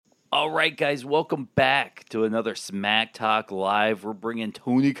All right, guys, welcome back to another Smack Talk Live. We're bringing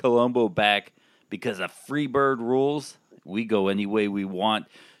Tony Colombo back because of Freebird rules. We go any way we want.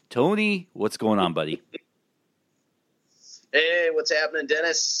 Tony, what's going on, buddy? Hey, what's happening,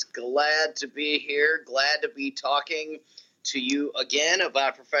 Dennis? Glad to be here. Glad to be talking to you again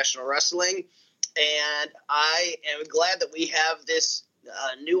about professional wrestling. And I am glad that we have this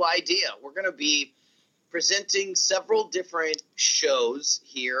new idea. We're going to be presenting several different shows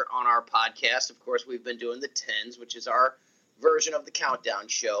here on our podcast. Of course, we've been doing the 10s, which is our version of the Countdown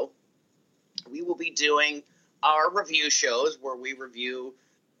show. We will be doing our review shows where we review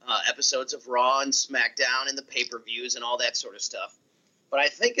episodes of Raw and SmackDown and the pay-per-views and all that sort of stuff. But I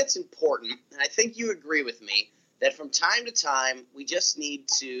think it's important, and I think you agree with me, that from time to time we just need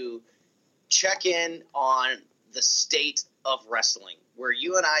to check in on the state of wrestling, where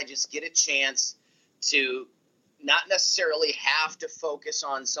you and I just get a chance to not necessarily have to focus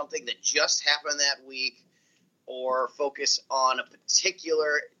on something that just happened that week or focus on a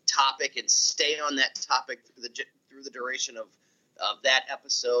particular topic and stay on that topic through the duration of that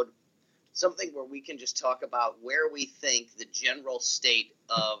episode. Something where we can just talk about where we think the general state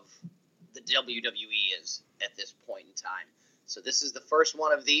of the WWE is at this point in time. So this is the first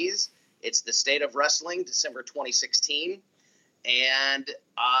one of these. It's the State of Wrestling, December 2016. And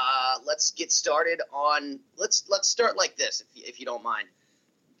let's get started on – let's start like this, if you don't mind.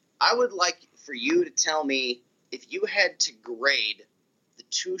 I would like for you to tell me if you had to grade the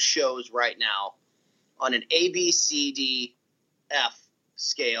two shows right now on an A, B, C, D, F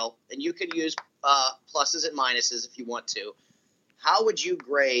scale, and you can use pluses and minuses if you want to. How would you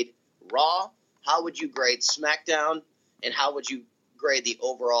grade Raw? How would you grade SmackDown? And how would you grade the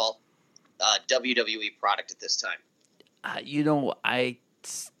overall WWE product at this time? I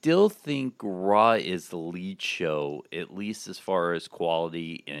still think Raw is the lead show, at least as far as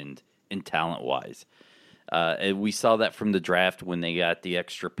quality and talent-wise. And we saw that from the draft when they got the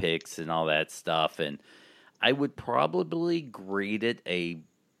extra picks and all that stuff. And I would probably grade it a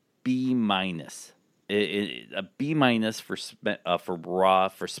B minus. A B minus for Raw.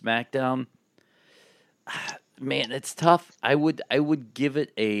 For SmackDown, man, it's tough. I would give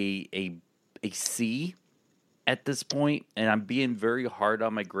it a C at this point, and I'm being very hard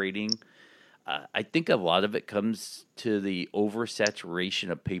on my grading. I think a lot of it comes to the oversaturation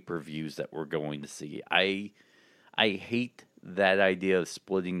of pay-per-views that we're going to see. I hate that idea of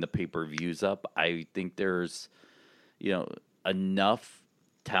splitting the pay-per-views up. I think there's, enough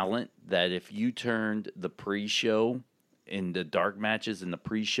talent that if you turned the pre-show and the dark matches and the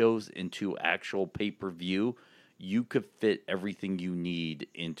pre-shows into actual pay-per-view, you could fit everything you need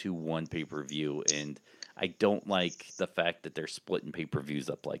into one pay-per-view, and I don't like the fact that they're splitting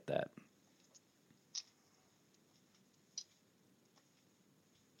pay-per-views up like that.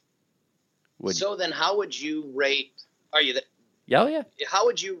 So then how would you rate – are you the – Yeah. How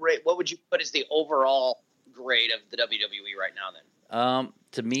would you rate – what would you put as the overall grade of the WWE right now then?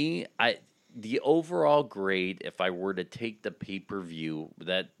 To me, the overall grade, if I were to take the pay-per-view,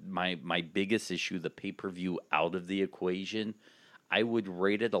 that my biggest issue, the pay-per-view out of the equation, I would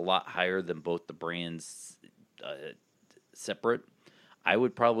rate it a lot higher than both the brands separate. I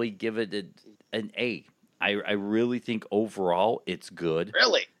would probably give it an A. I really think overall it's good.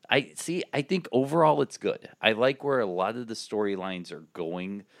 Really? I think overall it's good. I like where a lot of the storylines are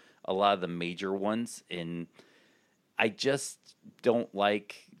going, a lot of the major ones, and I just don't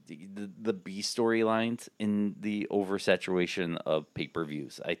like the B storylines in the oversaturation of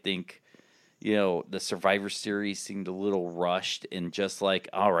pay-per-views. I think, the Survivor Series seemed a little rushed and just like,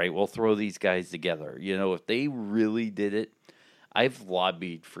 all right, we'll throw these guys together. If they really did it, I've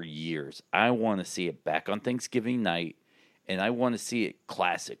lobbied for years. I want to see it back on Thanksgiving night. And I want to see it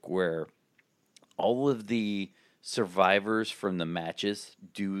classic, where all of the survivors from the matches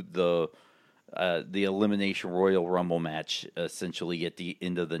do the Elimination Royal Rumble match essentially at the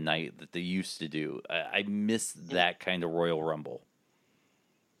end of the night that they used to do. I miss that kind of Royal Rumble.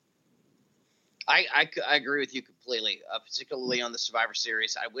 I agree with you completely, particularly on the Survivor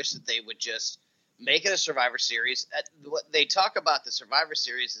Series. I wish that they would just make it a Survivor Series. What they talk about the Survivor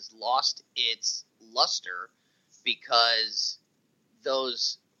Series has lost its luster because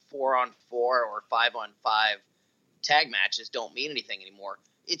those 4-on-4 or 5-on-5 tag matches don't mean anything anymore.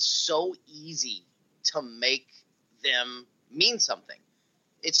 It's so easy to make them mean something.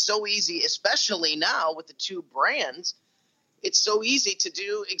 It's so easy, especially now with the two brands. It's so easy to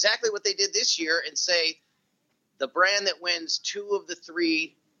do exactly what they did this year and say the brand that wins 2 of the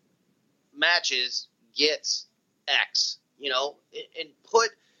 3 matches gets X, and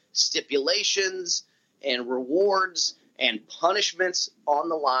put stipulations and rewards and punishments on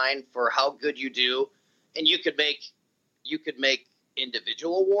the line for how good you do. And you could make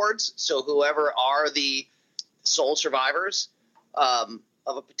individual awards. So whoever are the sole survivors of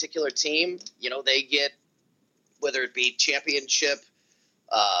a particular team, they get, whether it be championship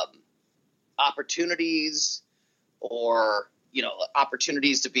opportunities or,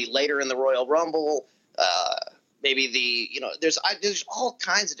 opportunities to be later in the Royal Rumble. Maybe there's all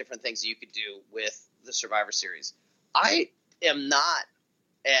kinds of different things that you could do with the Survivor Series. I am not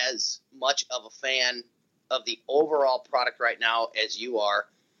as much of a fan of the overall product right now as you are.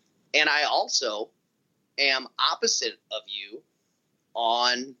 And I also am opposite of you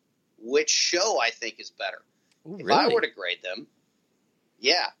on which show I think is better. Ooh, if really? I were to grade them,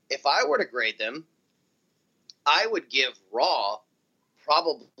 I would give Raw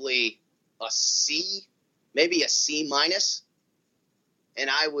probably a C, maybe a C minus, and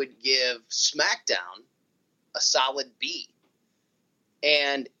I would give SmackDown a solid B.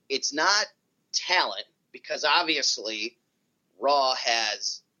 And it's not talent, because obviously Raw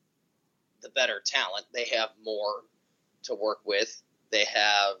has the better talent. They have more to work with. They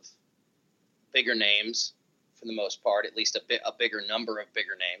have bigger names for the most part, at least a bigger number of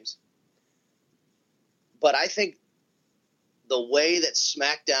bigger names. But I think the way that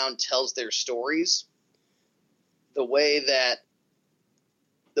SmackDown tells their stories, the way that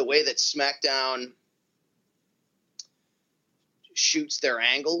SmackDown shoots their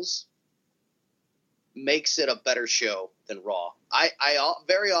angles makes it a better show than Raw. I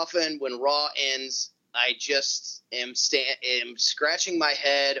very often when Raw ends, I just am scratching my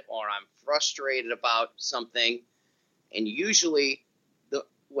head, or I'm frustrated about something. And usually,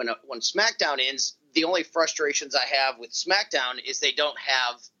 when SmackDown ends, the only frustrations I have with SmackDown is they don't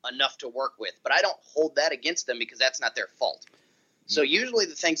have enough to work with. But I don't hold that against them, because that's not their fault. So usually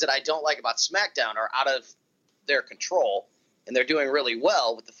the things that I don't like about SmackDown are out of their control, and they're doing really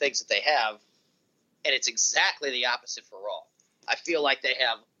well with the things that they have. And it's exactly the opposite for Raw. I feel like they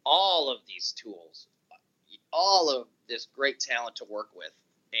have all of these tools, all of this great talent to work with,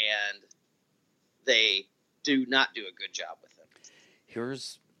 and they do not do a good job with it.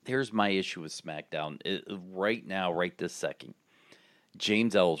 Here's my issue with SmackDown right now, right this second.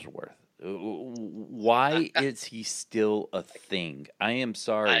 James Ellsworth. Why is he still a thing? I am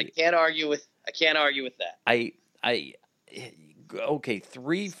sorry. I can't argue with that. Okay,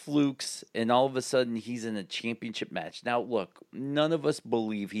 3 flukes, and all of a sudden he's in a championship match. Now, look, none of us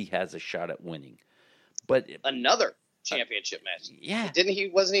believe he has a shot at winning, but another championship match. Yeah,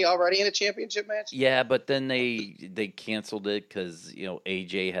 wasn't he already in a championship match? Yeah, but then they canceled it because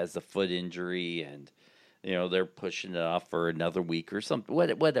AJ has a foot injury, and they're pushing it off for another week or something.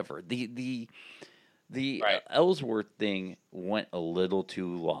 Whatever. The right. Ellsworth thing went a little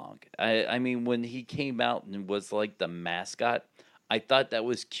too long. I mean, when he came out and was like the mascot, I thought that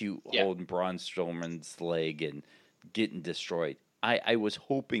was cute, holding Braun Strowman's leg and getting destroyed. I was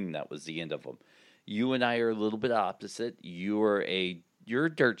hoping that was the end of him. You and I are a little bit opposite. You're a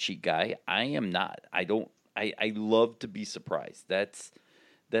dirt sheet guy. I am not. I love to be surprised. That's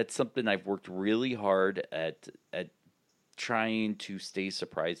something I've worked really hard at trying to stay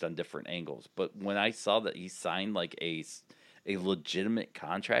surprised on different angles. But when I saw that he signed like a legitimate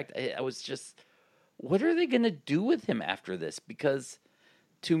contract, I was just, what are they going to do with him after this? Because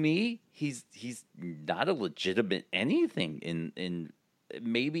to me, he's not a legitimate anything in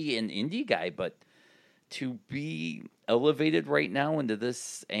maybe an indie guy, but to be elevated right now into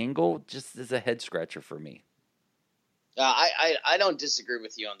this angle just is a head scratcher for me. I don't disagree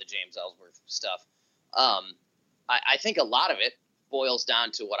with you on the James Ellsworth stuff. I think a lot of it boils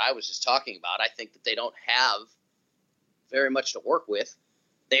down to what I was just talking about. I think that they don't have very much to work with.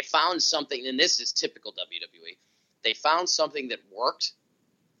 They found something, and this is typical WWE. They found something that worked,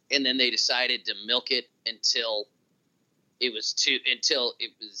 and then they decided to milk it until it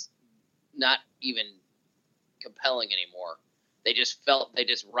was not even compelling anymore. They just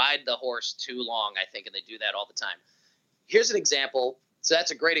ride the horse too long, I think, and they do that all the time. Here's an example. So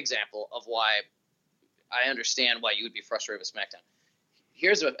that's a great example of why I understand why you would be frustrated with SmackDown.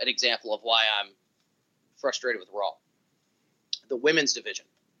 Here's an example of why I'm frustrated with Raw. The women's division.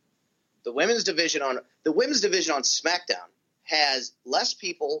 The women's division on SmackDown has less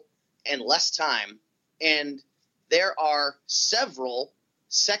people and less time, and there are several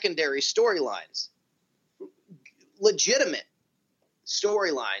secondary storylines, legitimate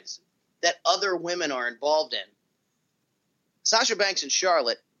storylines that other women are involved in. Sasha Banks and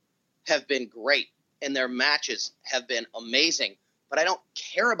Charlotte have been great, and their matches have been amazing, but I don't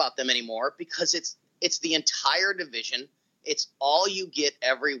care about them anymore because it's the entire division. It's all you get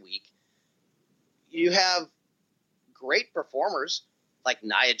every week. You have great performers like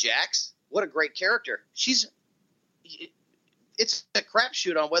Nia Jax. What a great character. It's a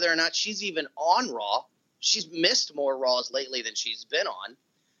crapshoot on whether or not she's even on Raw. She's missed more Raws lately than she's been on.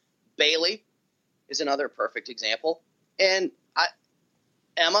 Bayley is another perfect example. And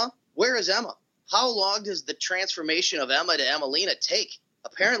Emma, where is Emma? How long does the transformation of Emma to Emelina take?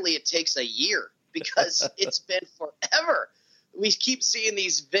 Apparently it takes a year because it's been forever. We keep seeing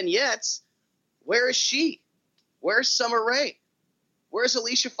these vignettes. Where is she? Where's Summer Rae? Where's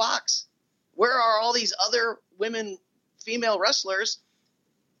Alicia Fox? Where are all these other female wrestlers?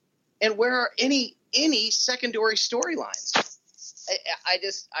 And where are any secondary storylines?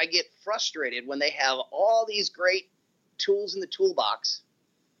 I get frustrated when they have all these great tools in the toolbox,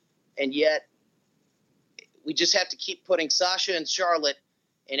 and yet we just have to keep putting Sasha and Charlotte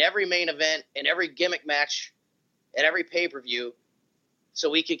in every main event, in every gimmick match, at every pay-per-view, so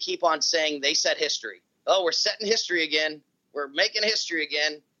we can keep on saying they set history. Oh, we're setting history again. We're making history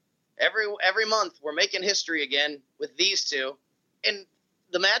again. Every month we're making history again with these two. And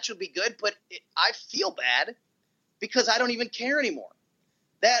the match would be good, but I feel bad because I don't even care anymore.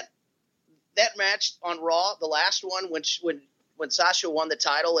 That match on Raw, the last one, when Sasha won the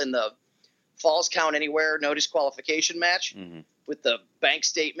title in the Falls Count Anywhere no disqualification match with the bank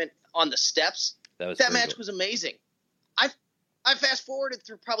statement on the steps, that match was amazing. I fast forwarded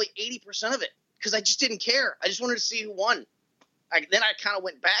through probably 80% of it because I just didn't care. I just wanted to see who won. Then I kind of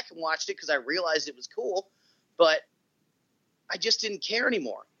went back and watched it because I realized it was cool, but I just didn't care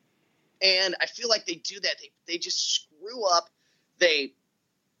anymore. And I feel like they do that. They just screw up. They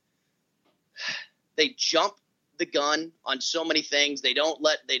jump the gun on so many things. They don't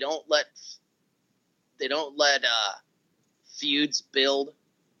let feuds build.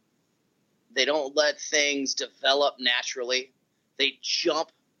 They don't let things develop naturally. They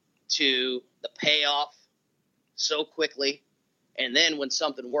jump to the payoff so quickly. And then when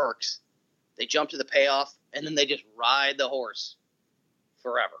something works, they jump to the payoff, and then they just ride the horse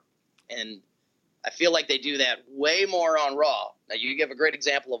forever. And I feel like they do that way more on Raw. Now, you give a great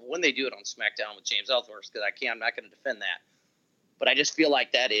example of when they do it on SmackDown with James Ellsworth, because I'm not going to defend that. But I just feel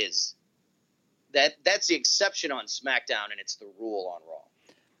like that's the exception on SmackDown, and it's the rule on Raw.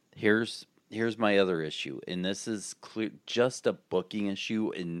 Here's my other issue, and this is just a booking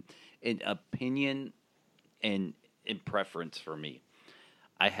issue in opinion and in preference for me.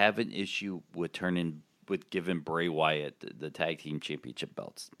 I have an issue with giving Bray Wyatt the tag team championship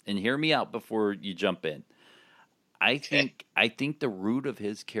belts. And hear me out before you jump in. I think the root of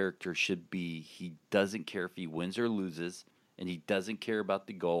his character should be he doesn't care if he wins or loses, and he doesn't care about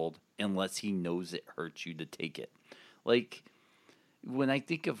the gold unless he knows it hurts you to take it. Like, when I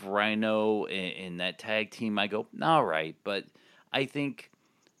think of Rhino and that tag team, I go, all right, but I think,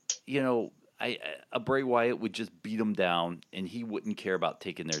 a Bray Wyatt would just beat him down, and he wouldn't care about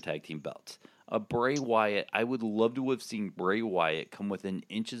taking their tag team belts. A Bray Wyatt, I would love to have seen Bray Wyatt come within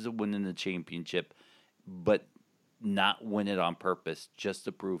inches of winning the championship, but not win it on purpose just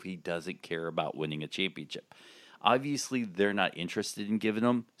to prove he doesn't care about winning a championship. Obviously, they're not interested in giving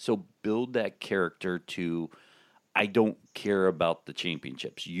him, so build that character to, I don't care about the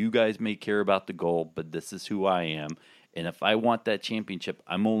championships. You guys may care about the gold, but this is who I am. And if I want that championship,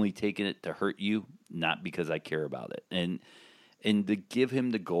 I'm only taking it to hurt you, not because I care about it. And to give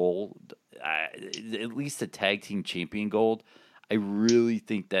him the gold, at least the tag team champion gold, I really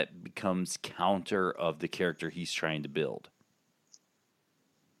think that becomes counter of the character he's trying to build.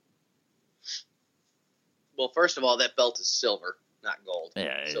 Well, first of all, that belt is silver, not gold.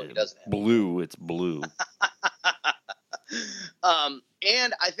 Yeah, so he doesn't have blue. It's blue.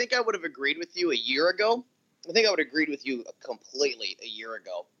 And I think I would have agreed with you a year ago. I think I would have agreed with you completely a year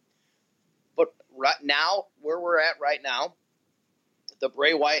ago. But right now, where we're at right now, the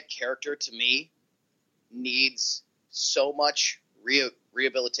Bray Wyatt character, to me, needs so much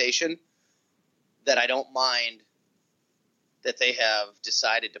rehabilitation that I don't mind that they have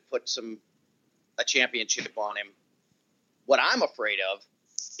decided to put a championship on him. What I'm afraid of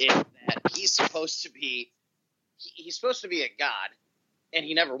is that he's supposed to be a god, and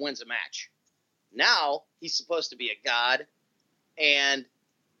he never wins a match. Now he's supposed to be a god, and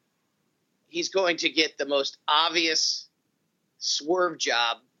he's going to get the most obvious swerve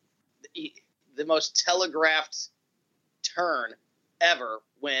job, the most telegraphed turn ever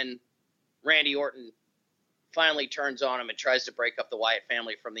when Randy Orton finally turns on him and tries to break up the Wyatt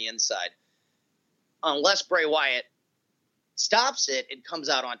family from the inside. Unless Bray Wyatt stops it and comes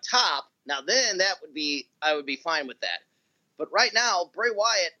out on top, now then I would be fine with that. But right now, Bray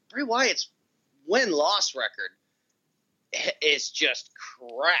Wyatt's win-loss record is just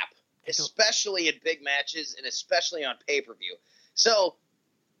crap. especially in big matches and especially on pay-per-view. So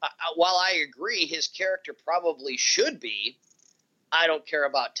while I agree his character probably should be, I don't care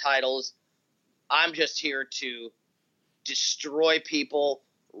about titles. I'm just here to destroy people,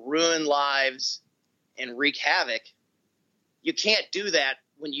 ruin lives, and wreak havoc. You can't do that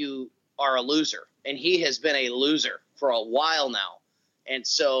when you are a loser. And he has been a loser for a while now. And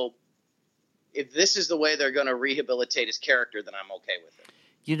so if this is the way they're going to rehabilitate his character, then I'm okay with it.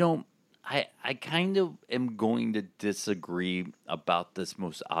 You know, I kind of am going to disagree about this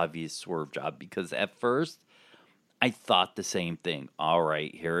most obvious swerve job because at first I thought the same thing. All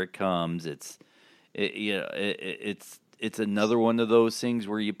right, here it comes. It's another one of those things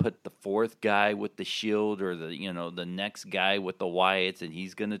where you put the fourth guy with the Shield or the next guy with the Wyatts and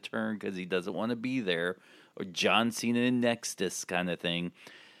he's going to turn because he doesn't want to be there, or John Cena in Nexus kind of thing.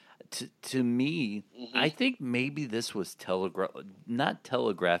 To me, I think maybe this was not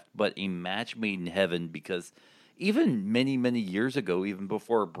telegraphed, but a match made in heaven, because even many, many years ago, even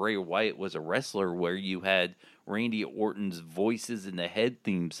before Bray Wyatt was a wrestler, where you had Randy Orton's Voices in the Head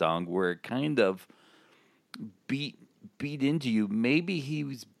theme song, where it kind of beat into you, maybe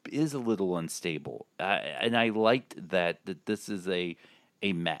he is a little unstable. And I liked that this is a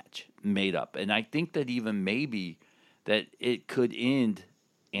match made up. And I think that even maybe that it could end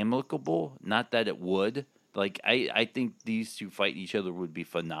amicable, not that it would. Like I think these two fighting each other would be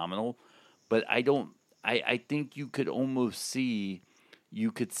phenomenal, but I think you could see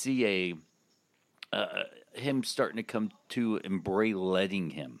a him starting to come to and Bray letting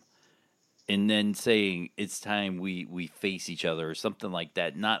him, and then saying it's time we face each other or something like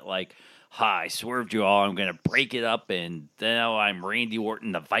that. Not like, I swerved you all, I'm gonna break it up, and now I'm Randy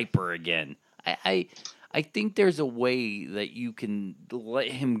Orton the Viper again. I think there's a way that you can let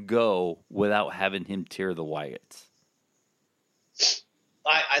him go without having him tear the Wyatts.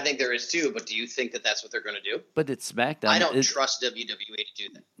 I think there is too, but do you think that that's what they're going to do? But it's SmackDown. I don't trust WWE to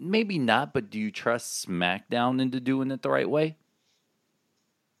do that. Maybe not, but do you trust SmackDown into doing it the right way?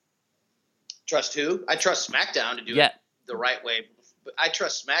 Trust who? I trust SmackDown to do it the right way. But I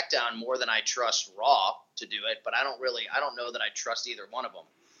trust SmackDown more than I trust Raw to do it, but I don't know that I trust either one of them.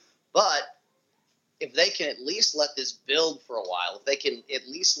 But if they can at least let this build for a while, if they can at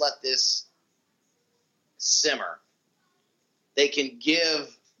least let this simmer, they can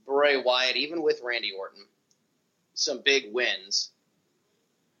give Bray Wyatt, even with Randy Orton, some big wins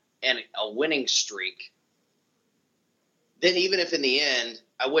and a winning streak. Then even if in the end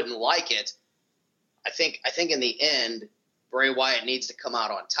I wouldn't like it, I think in the end Bray Wyatt needs to come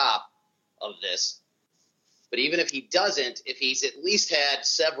out on top of this. But even if he doesn't, if he's at least had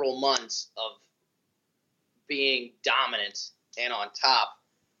several months of being dominant and on top,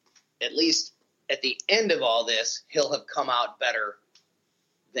 at least at the end of all this, he'll have come out better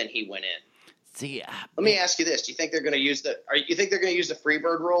than he went in. See, let me ask you this: do you think they're going to use the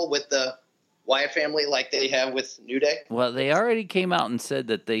Freebird rule with the Wyatt family like they have with New Day? Well, they already came out and said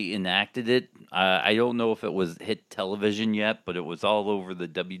that they enacted it. I don't know if it was hit television yet, but it was all over the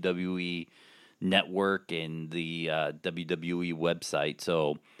WWE network and the WWE website.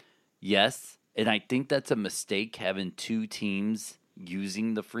 So, yes. And I think that's a mistake, having two teams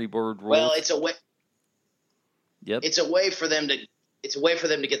using the Freebird rule. Well, it's a way. Yep. It's a way for them to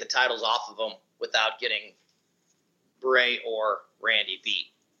get the titles off of them without getting Bray or Randy beat.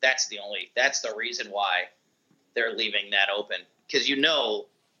 That's the reason why they're leaving that open, because you know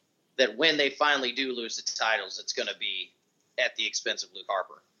that when they finally do lose the titles, it's going to be at the expense of Luke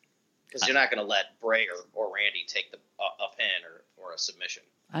Harper, because you're not going to let Bray or Randy take a pin or a submission.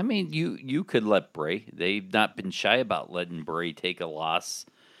 I mean, you could let Bray. They've not been shy about letting Bray take a loss.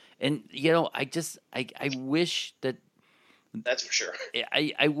 And, I wish that... That's for sure.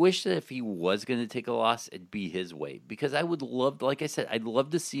 I wish that if he was going to take a loss, it'd be his way. Because I would love, like I said, I'd love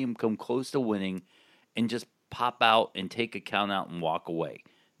to see him come close to winning and just pop out and take a count out and walk away.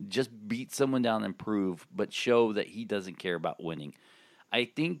 Just beat someone down and prove, but show that he doesn't care about winning. I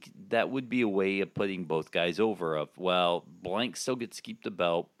think that would be a way of putting both guys over of, well, Blank still gets to keep the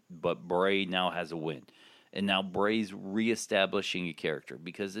belt, but Bray now has a win. And now Bray's reestablishing a character,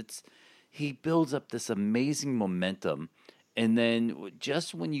 because he builds up this amazing momentum, and then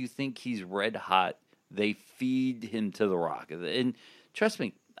just when you think he's red hot, they feed him to the Rock. And trust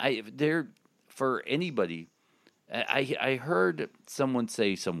me, for anybody, I heard someone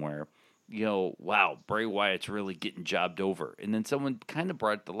say somewhere, wow, Bray Wyatt's really getting jobbed over. And then someone kind of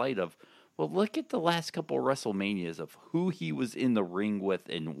brought the light of, well, look at the last couple of WrestleManias of who he was in the ring with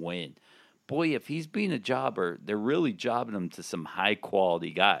and when. Boy, if he's being a jobber, they're really jobbing him to some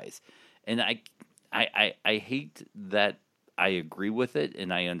high-quality guys. And I hate that I agree with it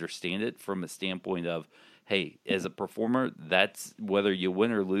and I understand it from a standpoint of, hey, as a performer, that's whether you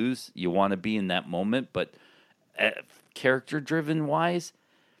win or lose, you want to be in that moment. But character-driven wise,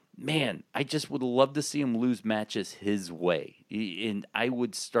 man, I just would love to see him lose matches his way. And I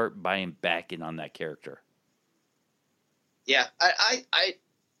would start buying back in on that character. Yeah,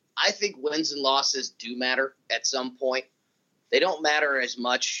 I think wins and losses do matter at some point. They don't matter as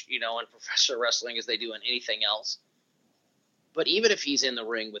much, in professional wrestling as they do in anything else. But even if he's in the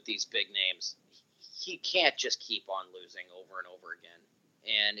ring with these big names, he can't just keep on losing over and over again.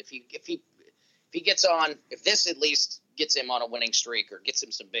 And if he gets on, if this at least gets him on a winning streak or gets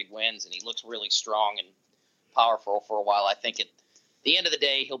him some big wins and he looks really strong and powerful for a while, I think at the end of the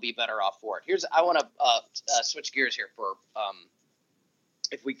day he'll be better off for it. I want to switch gears here for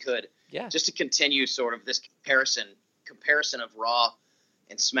if we could, just to continue sort of this comparison of Raw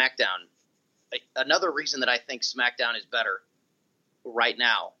and SmackDown. Another reason that I think SmackDown is better right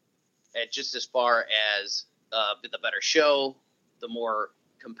now, just as far as the better show, the more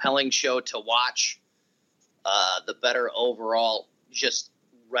compelling show to watch, the better overall just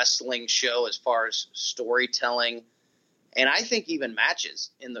wrestling show as far as storytelling, and I think even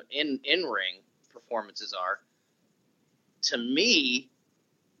matches in ring performances are, to me,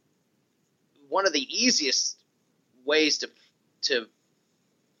 one of the easiest ways to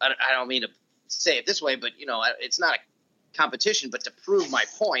I don't mean to say it this way, but it's not a competition, but to prove my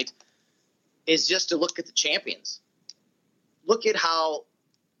point is just to look at the champions. Look at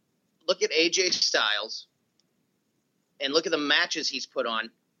AJ Styles and look at the matches he's put on,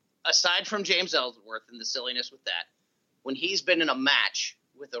 aside from James Ellsworth and the silliness with that. When he's been in a match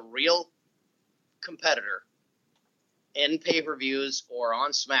with a real competitor in pay-per-views or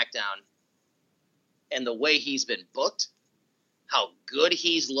on SmackDown, and the way he's been booked, how good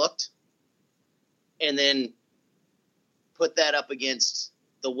he's looked, and then put that up against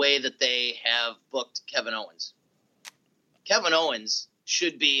the way that they have booked Kevin Owens. Kevin Owens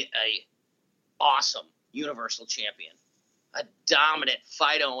should be a awesome Universal Champion. A dominant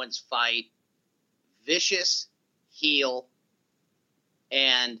fight Owens fight, vicious heel,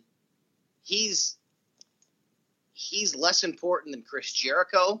 and he's less important than Chris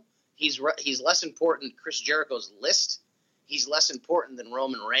Jericho. He's less important than Chris Jericho's list. He's less important than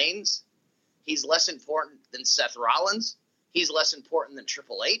Roman Reigns. He's less important than Seth Rollins. He's less important than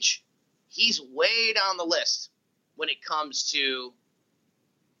Triple H. He's way down the list when it comes to,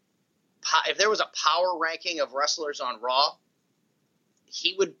 if there was a power ranking of wrestlers on Raw,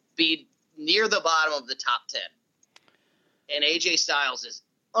 he would be near the bottom of the top 10. And AJ Styles is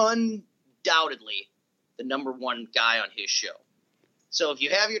undoubtedly the number one guy on his show. So if you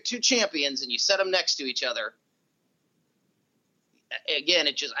have your two champions and you set them next to each other, again,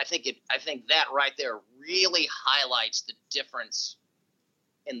 I think that right there really highlights the difference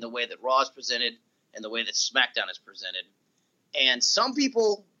in the way that Raw is presented and the way that SmackDown is presented. And some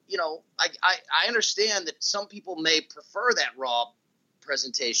people, I understand that some people may prefer that Raw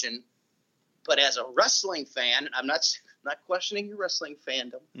presentation, but as a wrestling fan, I'm not questioning your wrestling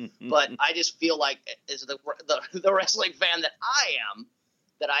fandom, but I just feel like as the wrestling fan that I am,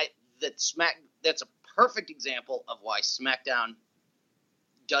 that's a perfect example of why SmackDown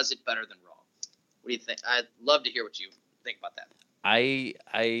does it better than Raw. What do you think? I'd love to hear what you think about that.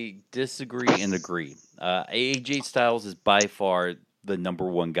 I disagree and agree. AJ Styles is by far the number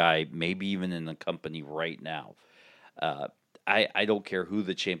one guy, maybe even in the company right now. I don't care who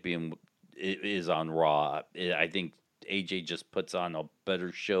the champion is on Raw. I think AJ just puts on a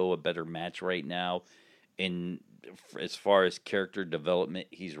better show, a better match right now. And as far as character development,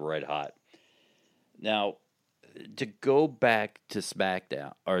 he's red hot. Now, to go back to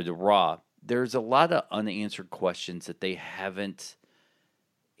SmackDown or to Raw, there's a lot of unanswered questions that they haven't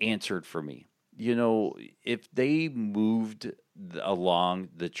answered for me. If they moved along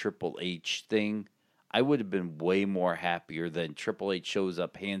the Triple H thing, I would have been way more happier than Triple H shows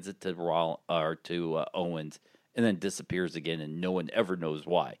up, hands it to Owens, and then disappears again, and no one ever knows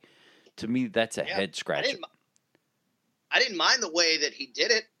why. To me, that's a head scratcher. I didn't mind the way that he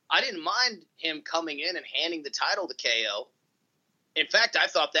did it. I didn't mind him coming in and handing the title to KO. In fact, I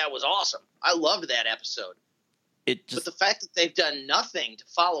thought that was awesome. I loved that episode. But the fact that they've done nothing to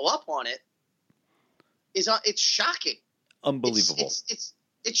follow up on it it's shocking. Unbelievable. It's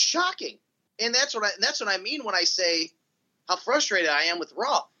shocking. And that's what I mean when I say how frustrated I am with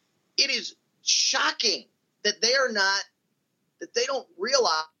Raw. It is shocking that they don't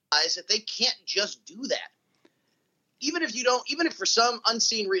realize that they can't just do that. Even if for some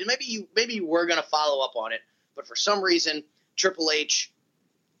unseen reason, maybe you were going to follow up on it, but for some reason Triple H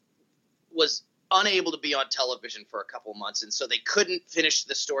was unable to be on television for a couple months, and so they couldn't finish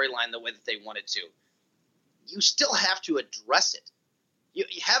the storyline the way that they wanted to. You still have to address it. You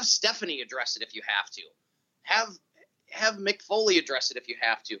have Stephanie address it if you have to. Have Mick Foley address it if you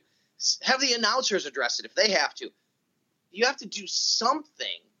have to. Have the announcers address it if they have to. You have to do something.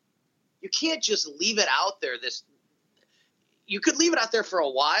 You can't just leave it out there. You could leave it out there for a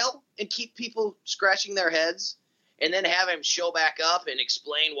while and keep people scratching their heads, and then have him show back up and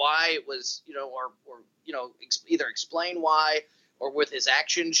explain why it was, either explain why or with his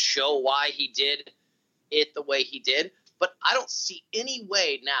actions show why he did it the way he did. But I don't see any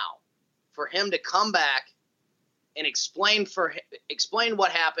way now for him to come back and explain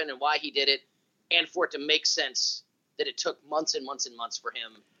what happened and why he did it, and for it to make sense that it took months and months and months for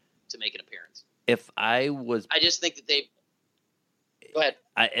him to make an appearance. I just think that they. Go ahead.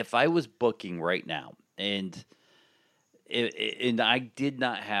 If I was booking right now, and I did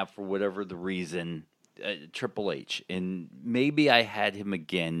not have, for whatever the reason, Triple H, and maybe I had him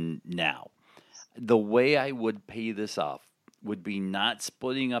again now, the way I would pay this off would be not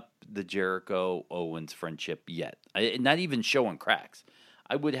splitting up the Jericho-Owens friendship yet. Not even showing cracks.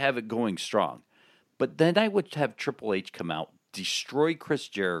 I would have it going strong. But then I would have Triple H come out, destroy Chris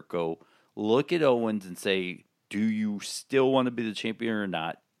Jericho, look at Owens and say, do you still want to be the champion or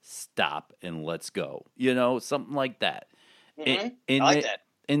not? Stop and let's go. Something like that. Mm-hmm. I like that.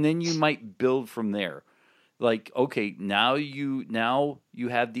 And then you might build from there. Like, okay, now you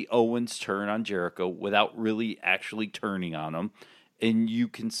have the Owens turn on Jericho without really actually turning on him, and you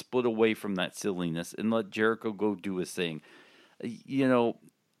can split away from that silliness and let Jericho go do his thing. I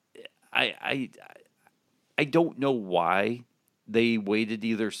don't know why they waited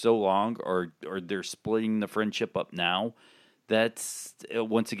either so long or they're splitting the friendship up now. That's,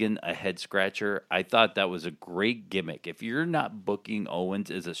 once again, a head scratcher. I thought that was a great gimmick. If you're not booking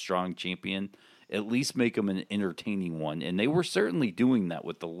Owens as a strong champion, at least make him an entertaining one. And they were certainly doing that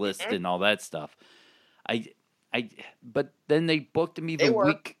with the list and all that stuff. But then they booked him even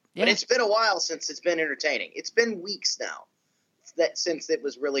week. Yeah. But it's been a while since it's been entertaining. It's been weeks now since it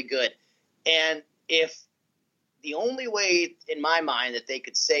was really good. And if the only way, in my mind, that they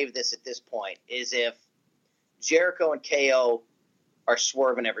could save this at this point is if Jericho and KO are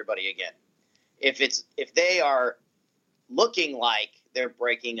swerving everybody again. If they are looking like they're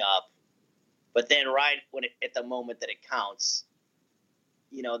breaking up, but then at the moment that it counts,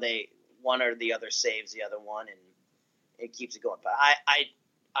 they one or the other saves the other one and it keeps it going. But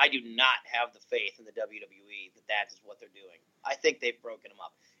I do not have the faith in the WWE that is what they're doing. I think they've broken them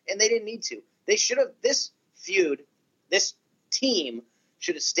up, and they didn't need to. They should have. This team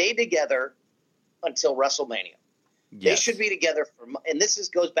should have stayed together until WrestleMania. Yes. They should be together and this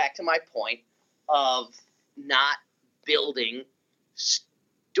goes back to my point of not building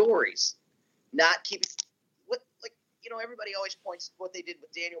stories, not keeping everybody always points to what they did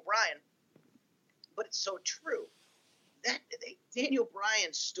with Daniel Bryan, but it's so true. Daniel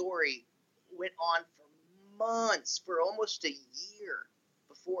Bryan's story went on for months, for almost a year,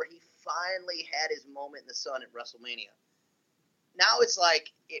 before he finally had his moment in the sun at WrestleMania. Now it's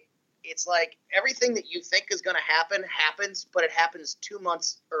like everything that you think is going to happen happens, but it happens 2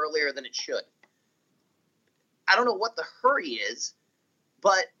 months earlier than it should. I don't know what the hurry is,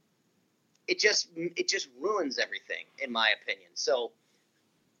 but it just ruins everything, in my opinion. So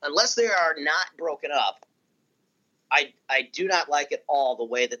unless they are not broken up, I do not like at all the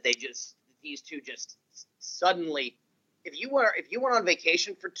way that these two just suddenly. If you went on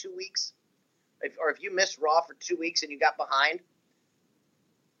vacation for 2 weeks, or if you missed Raw for 2 weeks and you got behind,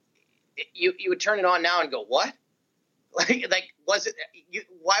 you would turn it on now and go, what? Why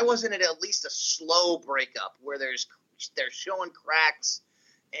wasn't it at least a slow breakup where they're showing cracks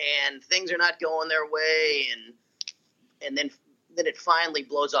and things are not going their way, and then it finally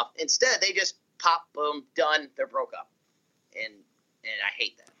blows off. Instead, they just pop, boom, done, they're broke up, and I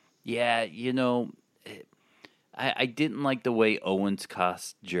hate that. Yeah, I didn't like the way Owens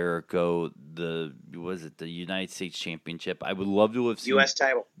cost Jericho the United States Championship. I would love to have seen U.S.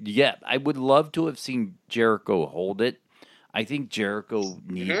 title. Yeah, I would love to have seen Jericho hold it. I think Jericho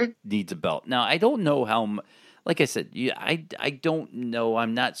needs a belt. Now, I don't know how. Like I said, I don't know.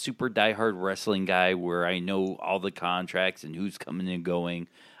 I'm not super diehard wrestling guy where I know all the contracts and who's coming and going.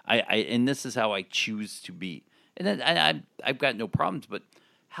 And this is how I choose to be. And then I've got no problems, but.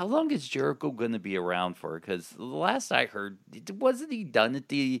 How long is Jericho going to be around for? Because the last I heard, wasn't he done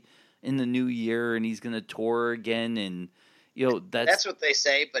in the new year, and he's going to tour again? And that's what they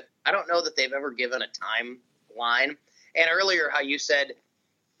say, but I don't know that they've ever given a timeline. And earlier, how you said,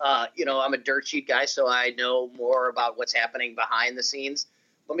 I'm a dirt sheet guy, so I know more about what's happening behind the scenes.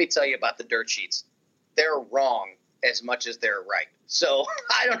 let me tell you about the dirt sheets. They're wrong as much as they're right. So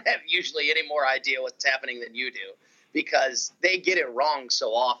I don't have usually any more idea what's happening than you do, because they get it wrong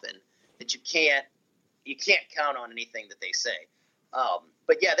so often that you can't count on anything that they say.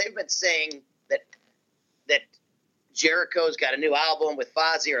 But yeah, they've been saying that Jericho's got a new album with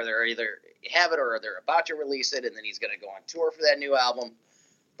Fozzy, or they're either have it or they're about to release it, and then he's going to go on tour for that new album.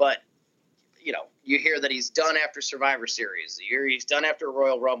 But you hear that he's done after Survivor Series. You hear he's done after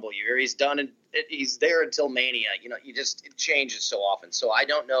Royal Rumble. You hear he's there until Mania. It changes so often. So I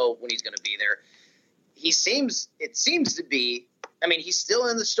don't know when he's going to be there. It seems to be, he's still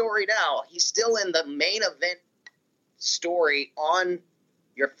in the story now. He's still in the main event story on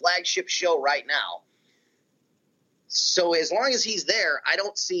your flagship show right now. So as long as he's there, I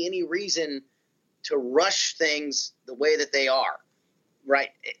don't see any reason to rush things the way that they are. Right,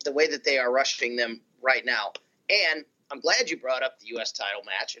 the way that they are rushing them right now. And I'm glad you brought up the U.S. title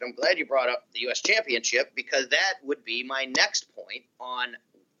match, and I'm glad you brought up the U.S. Championship, because that would be my next point on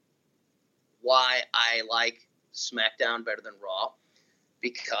why I like SmackDown better than Raw,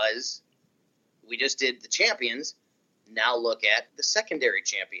 because we just did the champions. Now look at the secondary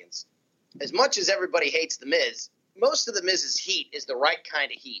champions. As much as everybody hates The Miz, most of The Miz's heat is the right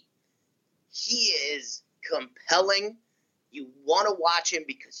kind of heat. He is compelling. You want to watch him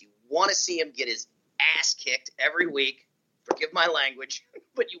because you want to see him get his ass kicked every week. Forgive my language,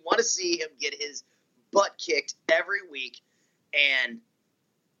 but you want to see him get his butt kicked every week. And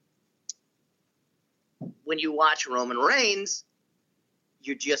when you watch Roman Reigns,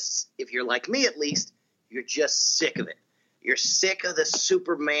 if you're like me at least, you're just sick of it. You're sick of the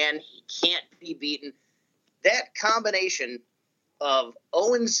Superman. He can't be beaten. That combination of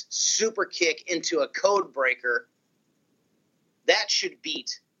Owens' super kick into a code breaker, that should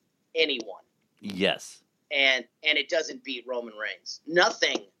beat anyone. Yes. And it doesn't beat Roman Reigns.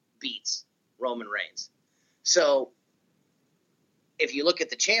 Nothing beats Roman Reigns. So if you look at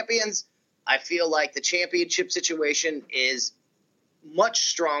the champions, I feel like the championship situation is much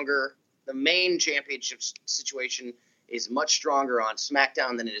stronger. The main championship situation is much stronger on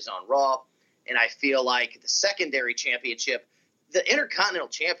SmackDown than it is on Raw. And I feel like the secondary championship, the Intercontinental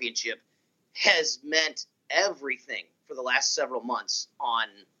Championship, has meant everything for the last several months on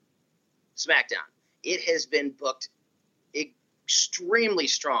SmackDown. It has been booked extremely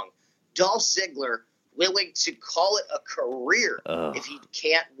strong. Dolph Ziggler willing to call it a career if he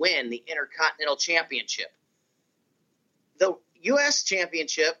can't win the Intercontinental Championship. The U.S.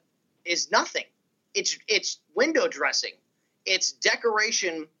 Championship is nothing. It's window dressing. It's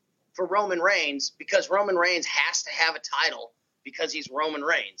decoration for Roman Reigns, because Roman Reigns has to have a title because he's Roman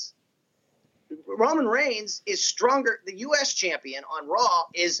Reigns. Roman Reigns is stronger. The U.S. champion on Raw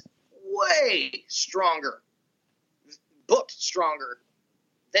is way stronger, booked stronger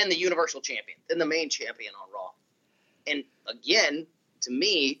than the Universal champion, than the main champion on Raw. And again, to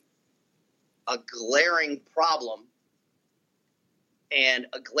me, a glaring problem, and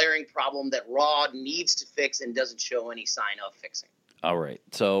a glaring problem that Raw needs to fix and doesn't show any sign of fixing. All right.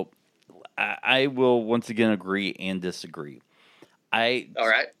 So I will once again agree and disagree. All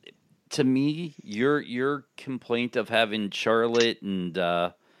right. To me, your complaint of having Charlotte and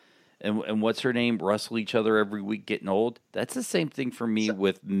what's her name wrestle each other every week getting old, that's the same thing for me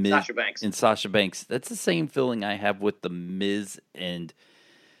with Miz Sasha Banks. and Sasha Banks. That's the same feeling I have with the Miz and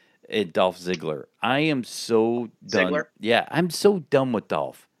Dolph Ziggler. I am so done. Ziggler? Yeah, I'm so done with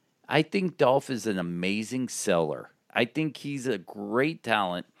Dolph. I think Dolph is an amazing seller. I think he's a great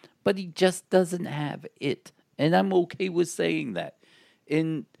talent, but he just doesn't have it. And I'm okay with saying that.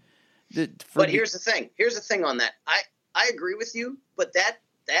 But here's the thing. Here's the thing on that. I agree with you, but that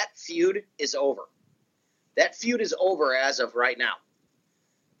feud is over. That feud is over as of right now.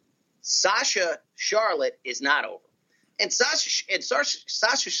 Sasha Charlotte is not over. And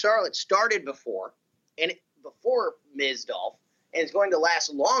Sasha Charlotte started before Miz Dolph, and is going to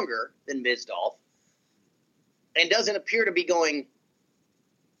last longer than Miz Dolph, and doesn't appear to be going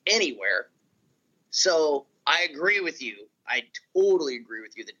anywhere. So I agree with you. I totally agree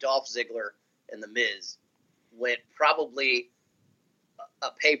with you that Dolph Ziggler and The Miz went probably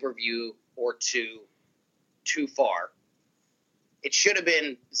a pay-per-view or two too far. It should have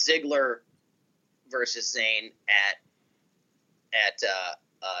been Ziggler versus Zayn at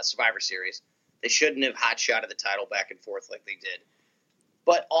Survivor Series. They shouldn't have hot-shotted the title back and forth like they did.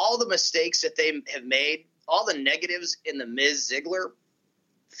 But all the mistakes that they have made, all the negatives in the Miz-Ziggler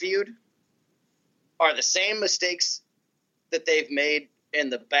feud are the same mistakes that they've made in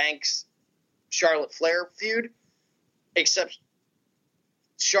the Banks-Charlotte Flair feud, except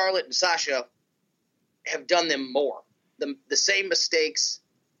Charlotte and Sasha have done them more. The same mistakes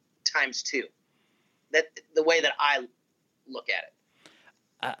times 2. That the way that I look at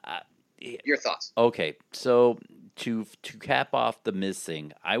it. Your thoughts? Okay, so to cap off the Miz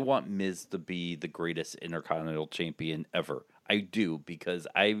thing, I want Miz to be the greatest Intercontinental Champion ever. I do, because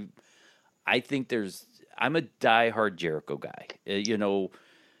I think I'm a diehard Jericho guy.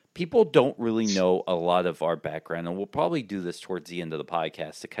 People don't really know a lot of our background, and we'll probably do this towards the end of the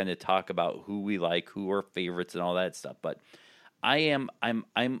podcast to kind of talk about who we like, who are favorites, and all that stuff. But I'm a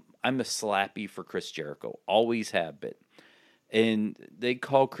slappy for Chris Jericho, always have been, and they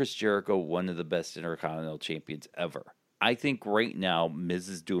call Chris Jericho one of the best Intercontinental Champions ever. I think right now Miz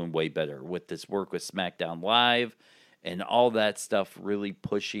is doing way better with this work with SmackDown Live and all that stuff, really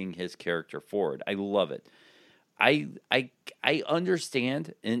pushing his character forward. I love it. I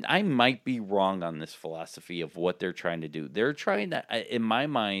understand, and I might be wrong on this philosophy of what they're trying to do. They're trying to, in my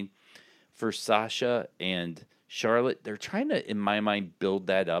mind, for Sasha and Charlotte, they're trying to, in my mind, build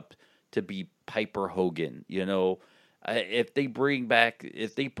that up to be Piper Hogan. If they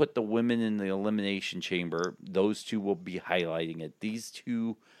put the women in the Elimination Chamber, those two will be highlighting it. These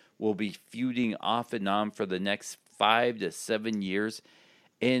two will be feuding off and on for the next 5 to 7 years.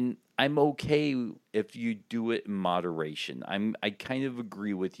 And I'm okay if you do it in moderation. I kind of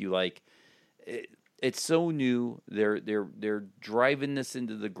agree with you. Like, it's so new. They're driving this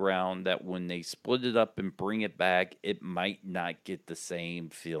into the ground that when they split it up and bring it back, it might not get the same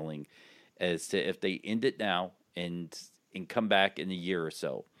feeling as to if they end it now and come back in a year or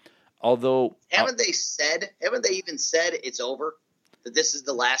so. Although haven't they even said it's over? That this is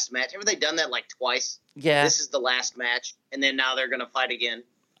the last match? Haven't they done that like twice? Yeah. This is the last match, and then now they're going to fight again.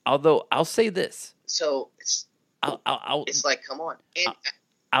 Although I'll say this. So it's like, come on. And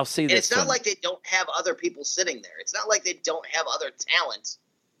I'll say this. It's not like they don't have other people sitting there. It's not like they don't have other talent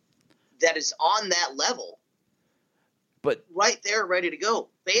that is on that level. But right there, ready to go.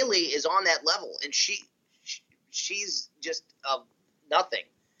 Bayley is on that level, and she's just nothing.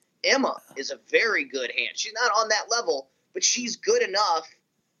 Emma is a very good hand. She's not on that level, but she's good enough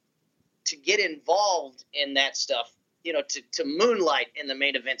to get involved in that stuff, to moonlight in the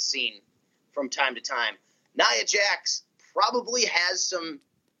main event scene from time to time. Nia Jax probably has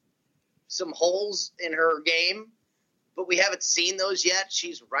some holes in her game, but we haven't seen those yet.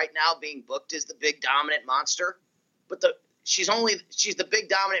 She's right now being booked as the big dominant monster, but she's the big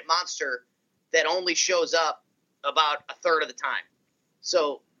dominant monster that only shows up about a third of the time.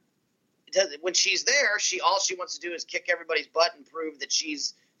 So when she's there, all she wants to do is kick everybody's butt and prove that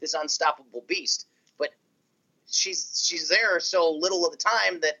she's this unstoppable beast. But she's there so little of the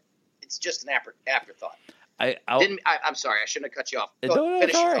time that it's just an afterthought. I'm sorry, I shouldn't have cut you off.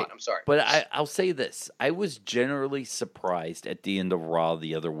 Finish your thought. I'm sorry. But I'll say this. I was generally surprised at the end of Raw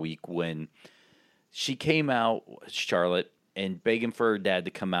the other week when she came out, Charlotte, and begging for her dad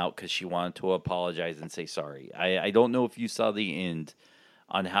to come out because she wanted to apologize and say sorry. I don't know if you saw the end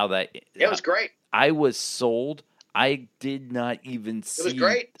on how that... It was great. I was sold. I did not even see... It was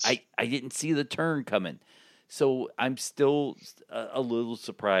great. I didn't see the turn coming. So I'm still a little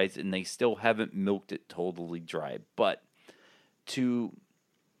surprised, and they still haven't milked it totally dry. But to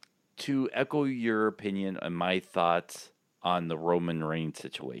echo your opinion and my thoughts on the Roman Reigns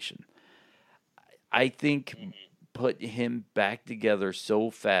situation, I think put him back together so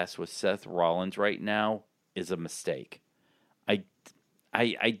fast with Seth Rollins right now is a mistake.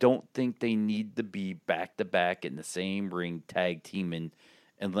 I don't think they need to be back-to-back in the same ring tag teaming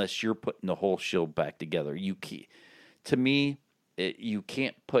unless you're putting the whole Shield back together. To me, you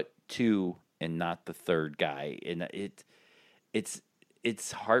can't put two and not the third guy. And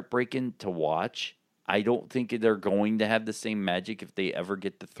it's heartbreaking to watch. I don't think they're going to have the same magic if they ever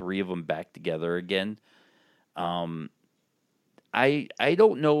get the three of them back together again. I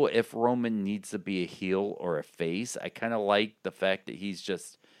don't know if Roman needs to be a heel or a face. I kind of like the fact that he's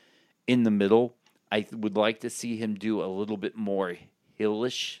just in the middle. I would like to see him do a little bit more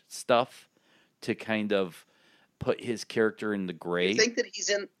heelish stuff to kind of put his character in the gray. You think that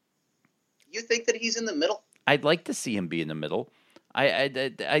he's in the middle? I'd like to see him be in the middle. I'd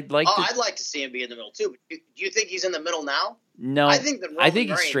like to see him be in the middle too. But do you think he's in the middle now? No, I think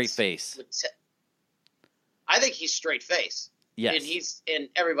he's straight face. I think he's straight face. Yes, and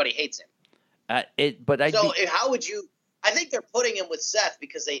everybody hates him. How would you? I think they're putting him with Seth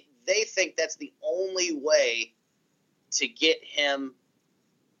because they think that's the only way to get him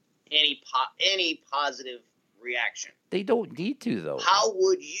any positive reaction. They don't need to though. How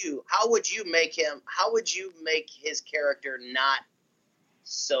would you make him? How would you make his character not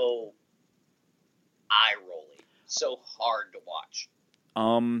so eye rolling, so hard to watch?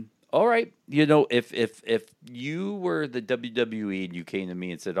 All right, if you were the WWE and you came to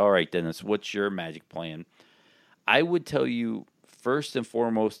me and said, "All right, Dennis, what's your magic plan?" I would tell you first and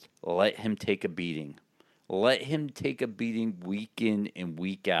foremost, let him take a beating. Let him take a beating week in and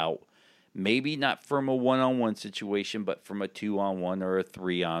week out. Maybe not from a one-on-one situation, but from a two-on-one or a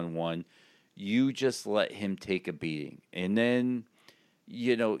three-on-one. You just let him take a beating, and then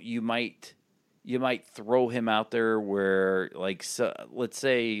you might throw him out there where, like, so, let's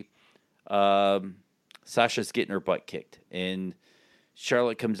say Sasha's getting her butt kicked, and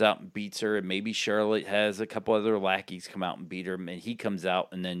Charlotte comes out and beats her, and maybe Charlotte has a couple other lackeys come out and beat her, and he comes out,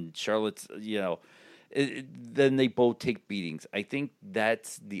 and then Charlotte's, then they both take beatings. I think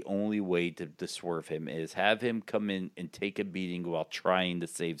that's the only way to swerve him, is have him come in and take a beating while trying to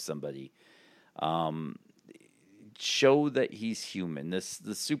save somebody. Show that he's human. The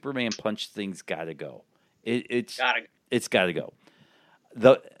Superman punch thing's got to go. It's got to go.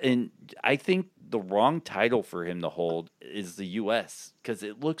 And I think the wrong title for him to hold is the U.S. because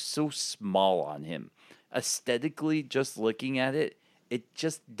it looks so small on him. Aesthetically, just looking at it, it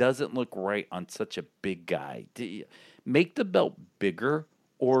just doesn't look right on such a big guy. Make the belt bigger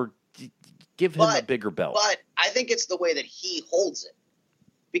or give him a bigger belt. But I think it's the way that he holds it,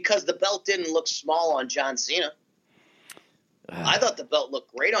 because the belt didn't look small on John Cena. I thought the belt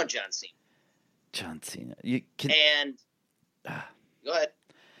looked great on John Cena. John Cena. Go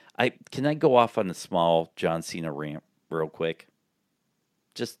ahead. Can I go off on a small John Cena rant real quick?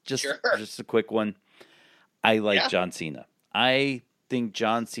 Sure. Just a quick one. I like John Cena. I think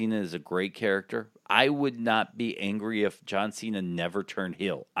John Cena is a great character. I would not be angry if John Cena never turned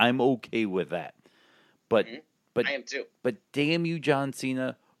heel. I'm okay with that. But I am too. But damn you, John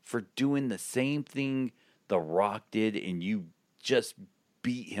Cena, for doing the same thing The Rock did, and you just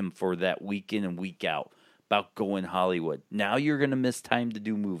beat him for that week in and week out about going Hollywood. Now you're going to miss time to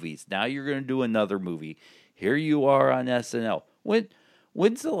do movies. Now you're going to do another movie. Here you are on SNL.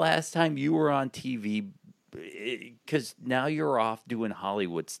 When's the last time you were on TV? Because now you're off doing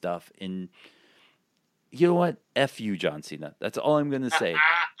Hollywood stuff. And you know what? F you, John Cena. That's all I'm going to say.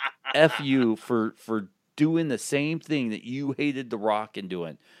 F you for doing the same thing that you hated The Rock and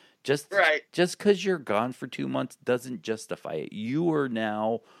doing. Just because you're gone for 2 months doesn't justify it. You are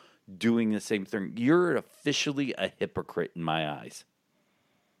now doing the same thing. You're officially a hypocrite in my eyes.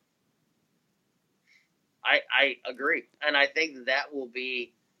 I agree. And I think that will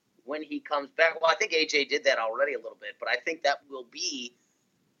be when he comes back. Well, I think AJ did that already a little bit, but I think that will be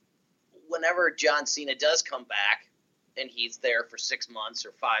whenever John Cena does come back and he's there for 6 months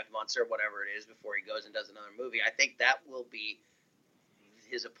or 5 months or whatever it is before he goes and does another movie. I think that will be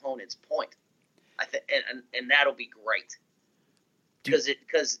his opponent's point. I think, and that'll be great.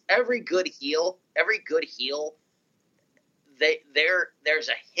 Because every good heel, there's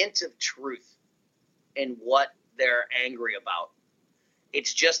a hint of truth in what they're angry about.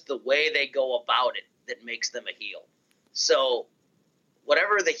 It's just the way they go about it that makes them a heel. So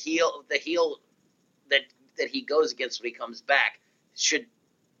whatever the heel that he goes against when he comes back should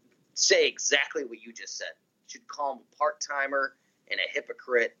say exactly what you just said. Should call him a part-timer and a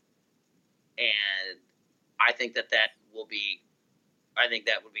hypocrite, and I think that would be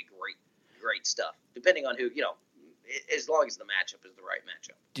great stuff. Depending on who, as long as the matchup is the right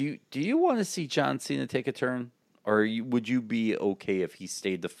matchup. Do you want to see John Cena take a turn, or would you be okay if he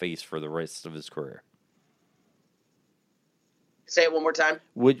stayed the face for the rest of his career? Say it one more time.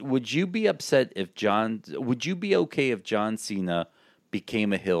 Would you be upset if would you be okay if John Cena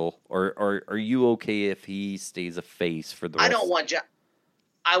became a heel, or are you okay if he stays a face for the rest?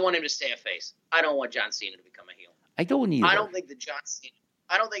 I want him to stay a face. I don't want John Cena to become a heel. I don't either. I don't think that John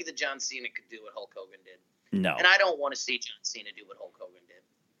Cena could do what Hulk Hogan did. No. And I don't want to see John Cena do what Hulk Hogan did.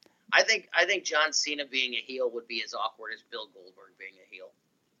 I think John Cena being a heel would be as awkward as Bill Goldberg being a heel.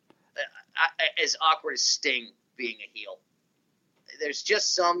 As awkward as Sting being a heel. There's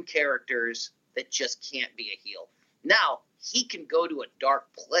just some characters that just can't be a heel. Now, he can go to a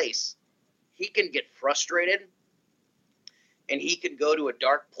dark place. He can get frustrated, and he can go to a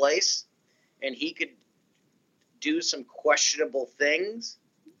dark place, and he could do some questionable things.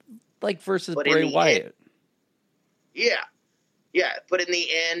 Like versus Bray Wyatt. Yeah. But in the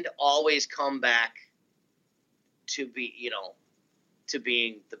end, always come back to be, to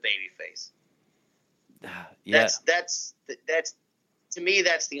being the babyface. Yeah. That's to me,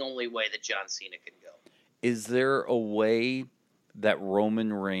 that's the only way that John Cena can go. Is there a way that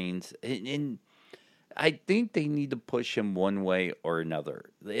Roman Reigns, and I think they need to push him one way or another.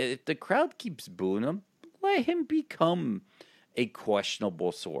 If the crowd keeps booing him, let him become a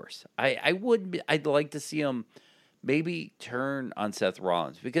questionable source. I'd like to see him maybe turn on Seth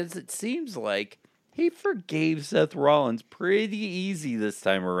Rollins, because it seems like he forgave Seth Rollins pretty easy this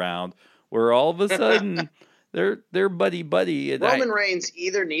time around, where all of a sudden they're buddy. And Roman Reigns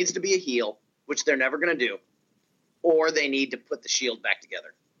either needs to be a heel, which they're never going to do, or they need to put the Shield back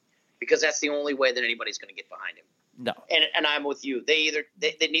together, because that's the only way that anybody's going to get behind him. No, and I'm with you. They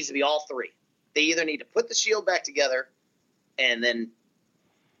needs to be all three. They either need to put the Shield back together, and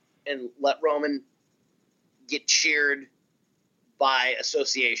let Roman get cheered by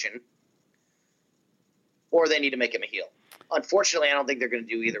association, or they need to make him a heel. Unfortunately, I don't think they're going to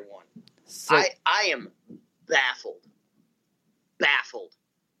do either one. So, I am baffled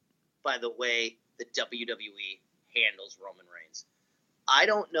by the way the WWE handles Roman Reigns. I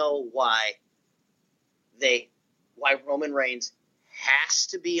don't know why Roman Reigns has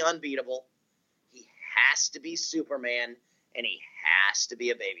to be unbeatable. He has to be Superman, and he has to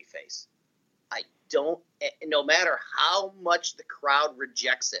be a babyface. No matter how much the crowd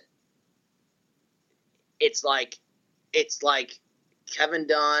rejects it, it's like Kevin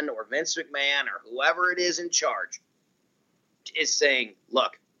Dunn or Vince McMahon or whoever it is in charge is saying,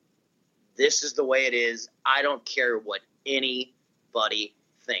 look, this is the way it is. I don't care what anybody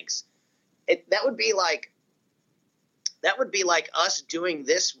thinks. That would be like us doing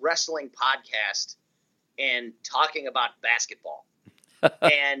this wrestling podcast and talking about basketball.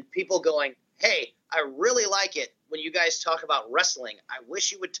 And people going, hey, I really like it when you guys talk about wrestling. I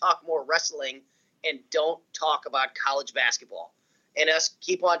wish you would talk more wrestling and don't talk about college basketball. And us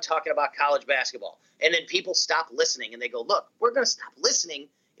keep on talking about college basketball. And then people stop listening and they go, look, we're going to stop listening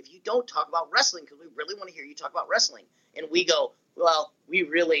if you don't talk about wrestling, because we really want to hear you talk about wrestling. And we go, well, we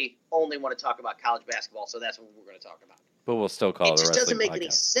really only want to talk about college basketball, so that's what we're going to talk about. But we'll still call it a wrestling podcast. It just doesn't make any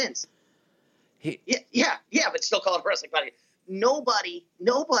sense. But still call it a wrestling podcast.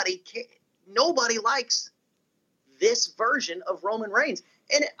 Nobody likes this version of Roman Reigns.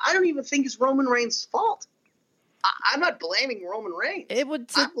 And I don't even think it's Roman Reigns' fault. I'm not blaming Roman Reigns.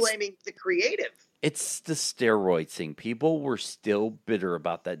 I'm blaming the creative. It's the steroid thing. People were still bitter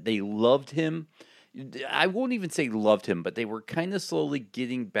about that. They loved him. I won't even say loved him, but they were kind of slowly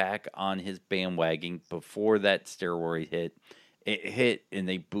getting back on his bandwagon before that steroid hit. It hit and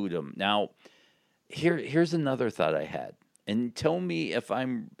they booed him. Now, here's another thought I had. And tell me if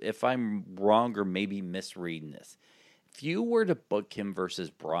I'm wrong or maybe misreading this. If you were to book him versus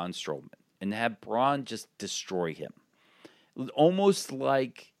Braun Strowman and have Braun just destroy him, almost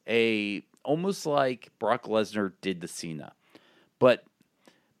like Brock Lesnar did to Cena, but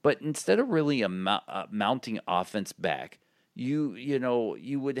instead of really mounting offense back,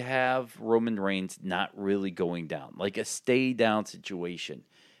 you would have Roman Reigns not really going down, like a stay down situation.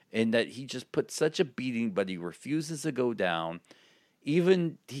 And that he just put such a beating, but he refuses to go down.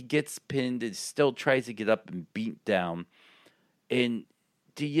 Even he gets pinned and still tries to get up and beat down. And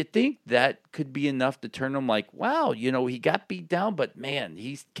do you think that could be enough to turn him like, wow, he got beat down, but man,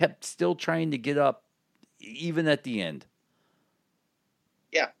 he's kept still trying to get up even at the end?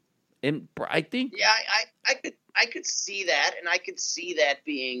 Yeah. And I think... Yeah, I could see that, and I could see that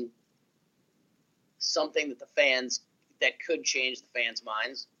being something that could change the fans'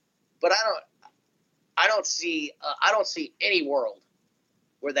 minds. But I don't see any world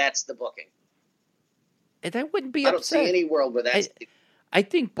where that's the booking. And I wouldn't be upset. I don't see any world where that's. I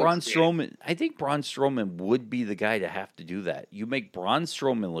think Braun Strowman would be the guy to have to do that. You make Braun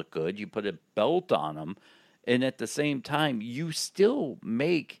Strowman look good. You put a belt on him, and at the same time, you still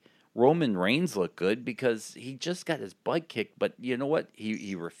make Roman Reigns look good because he just got his butt kicked. But you know what?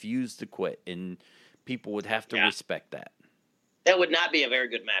 He refused to quit, and people would have to respect that. That would not be a very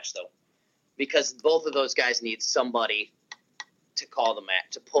good match, though, because both of those guys need somebody to call the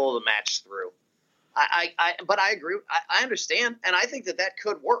match, to pull the match through. But I agree. I understand, and I think that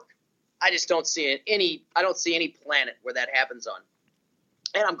could work. I just don't see I don't see any planet where that happens on.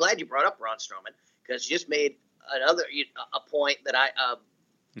 And I'm glad you brought up Braun Strowman, because you just made a point that I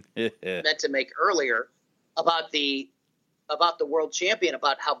meant to make earlier about the world champion,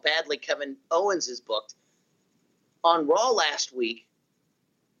 about how badly Kevin Owens is booked. On Raw last week,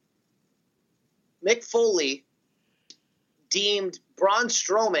 Mick Foley deemed Braun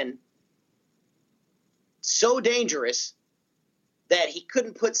Strowman so dangerous that he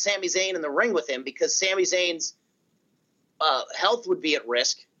couldn't put Sami Zayn in the ring with him because Sami Zayn's health would be at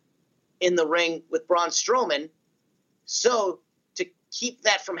risk in the ring with Braun Strowman. So to keep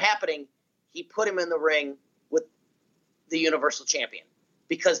that from happening, he put him in the ring with the Universal Champion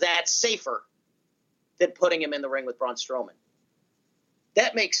because that's safer than putting him in the ring with Braun Strowman.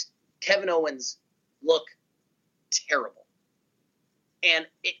 That makes Kevin Owens look terrible. And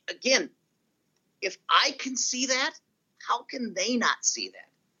again, if I can see that, how can they not see that?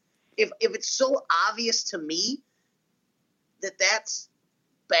 If it's so obvious to me that that's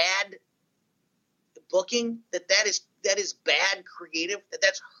bad booking, that is bad creative,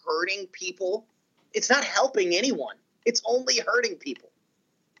 that's hurting people, it's not helping anyone. It's only hurting people.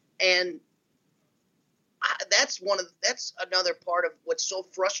 And that's another part of what's so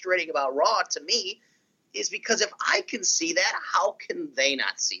frustrating about Raw to me, is because if I can see that, how can they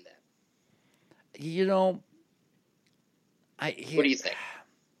not see that? You know, what do you think?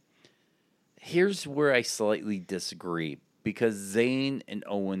 Here's where I slightly disagree, because Zayn and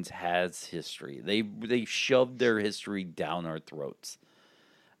Owens has history. They shoved their history down our throats.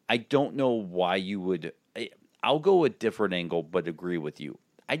 I don't know why you would. I'll go a different angle, but agree with you.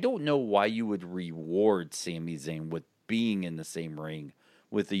 I don't know why you would reward Sami Zayn with being in the same ring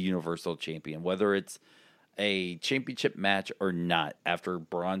with the Universal Champion, whether it's a championship match or not, after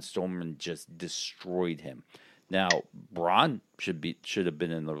Braun Strowman just destroyed him. Now, Braun should have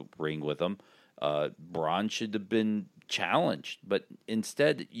been in the ring with him. Braun should have been challenged, but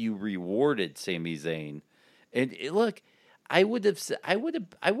instead you rewarded Sami Zayn. And look, I would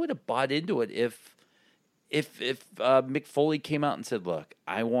have bought into it if Mick Foley came out and said, "Look,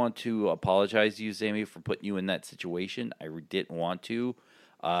 I want to apologize to you, Sami, for putting you in that situation. I didn't want to.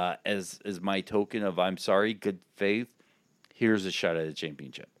 As my token of I'm sorry, good faith. Here's a shot at the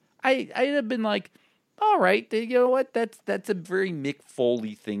championship." I'd have been like, "All right, you know what? That's a very Mick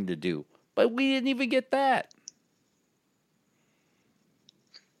Foley thing to do." But we didn't even get that.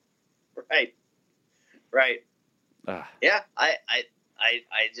 Right. Yeah, I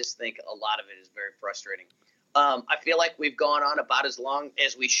just think a lot of it is very frustrating. I feel like we've gone on about as long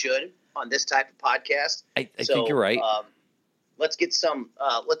as we should on this type of podcast. I think you're right. Let's get some.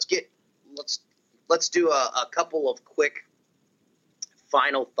 Let's do a couple of quick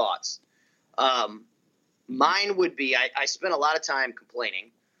final thoughts. Mine would be I spent a lot of time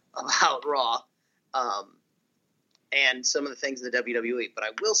complaining about Raw and some of the things in the WWE, but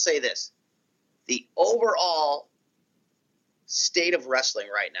I will say this: the overall state of wrestling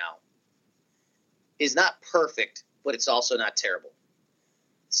right now is not perfect, but it's also not terrible.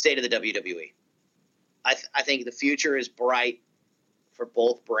 State of the WWE. I think the future is bright for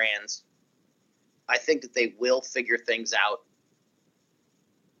both brands. I think that they will figure things out.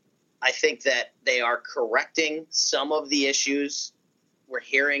 I think that they are correcting some of the issues. We're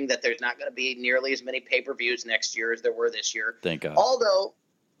hearing that there's not going to be nearly as many pay-per-views next year as there were this year. Thank God. Although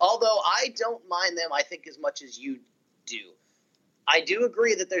I don't mind them, I think, as much as you do. I do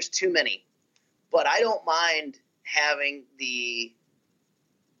agree that there's too many, but I don't mind having the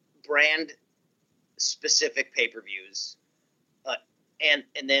brand-specific pay-per-views,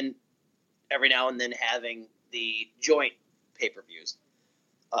 and then every now and then having the joint pay-per-views.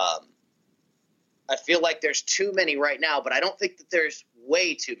 I feel like there's too many right now, but I don't think that there's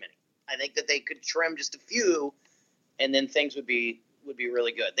way too many. I think that they could trim just a few, and then things would be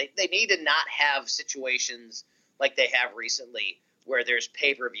really good. They need to not have situations like they have recently where there's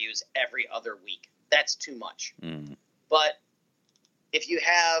pay-per-views every other week. That's too much. Mm. But if you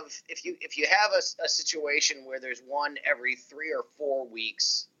have a situation where there's one every 3 or 4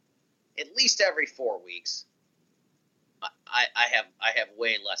 weeks, at least every 4 weeks, I have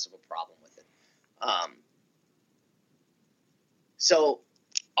way less of a problem with it. So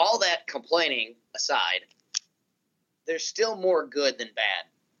all that complaining aside, there's still more good than bad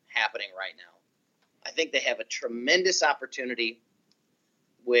happening right now. I think they have a tremendous opportunity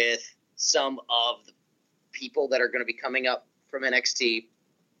with some of the people that are going to be coming up from NXT.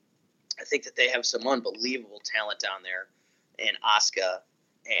 I think that they have some unbelievable talent down there, and Asuka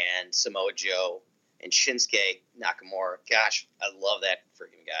and Samoa Joe and Shinsuke Nakamura. Gosh, I love that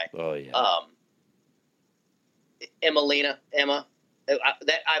freaking guy. Oh yeah. Emma.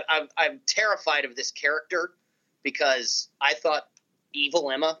 I'm terrified of this character because I thought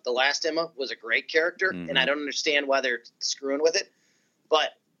Evil Emma, the last Emma, was a great character, and I don't understand why they're screwing with it.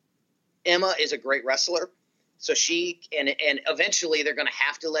 But Emma is a great wrestler, so she and eventually they're going to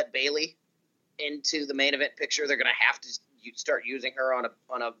have to let Bayley into the main event picture. They're going to have to start using her on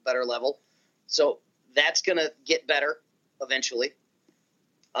a better level. So that's going to get better eventually.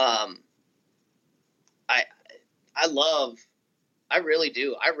 I really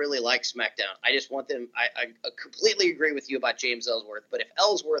do. I really like SmackDown. I just want them. I completely agree with you about James Ellsworth. But if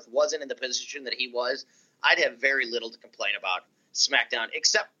Ellsworth wasn't in the position that he was, I'd have very little to complain about SmackDown,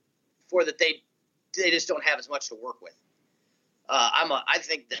 except for that they just don't have as much to work with. I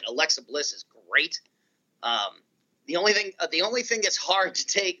think that Alexa Bliss is great. The only thing that's hard to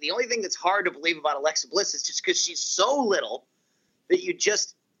take, the only thing that's hard to believe about Alexa Bliss is just because she's so little that you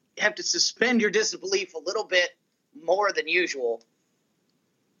just have to suspend your disbelief a little bit more than usual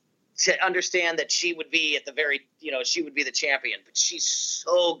to understand that she would be at the very, she would be the champion. But she's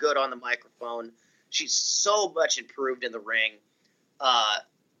so good on the microphone. She's so much improved in the ring.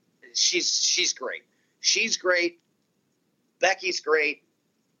 She's great. She's great. Becky's great.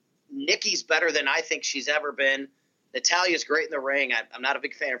 Nikki's better than I think she's ever been. Natalia's great in the ring. I'm not a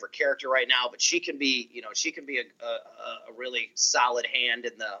big fan of her character right now, but she can be a really solid hand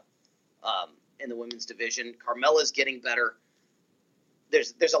in the women's division. Carmella's getting better.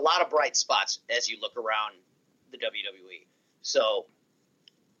 There's a lot of bright spots as you look around the WWE. So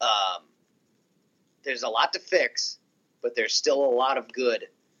there's a lot to fix, but there's still a lot of good,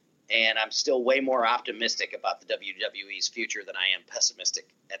 and I'm still way more optimistic about the WWE's future than I am pessimistic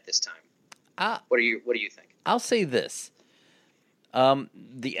at this time. What do you think? I'll say this.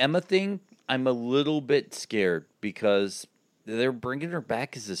 The Emma thing, I'm a little bit scared because they're bringing her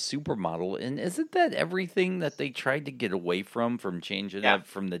back as a supermodel, and isn't that everything that they tried to get away from changing it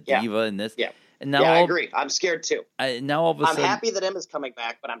from the diva and this? Yeah. And now I agree. I'm scared too. Now all of a sudden, I'm happy that Emma's coming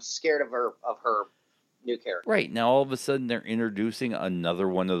back, but I'm scared of her new character. Right. Now all of a sudden they're introducing another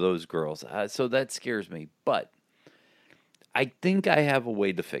one of those girls. So that scares me. But I think I have a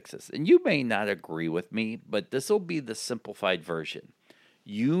way to fix this. And you may not agree with me, but this will be the simplified version.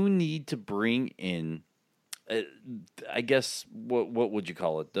 You need to bring in, I guess, what would you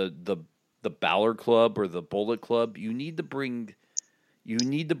call it? The Balor Club or the Bullet Club. You need to bring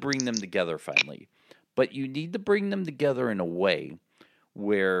them together finally. But you need to bring them together in a way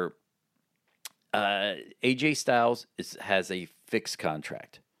where AJ Styles has a fixed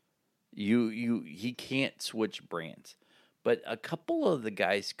contract. He can't switch brands. But a couple of the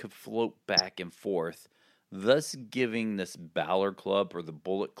guys could float back and forth, thus giving this Balor Club or the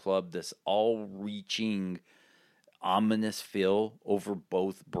Bullet Club this all-reaching, ominous feel over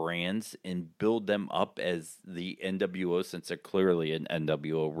both brands and build them up as the NWO, since they're clearly an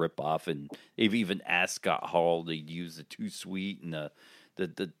NWO ripoff. And they've even asked Scott Hall to use the Too Sweet and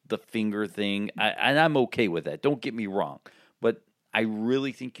the finger thing. And I'm okay with that. Don't get me wrong. But I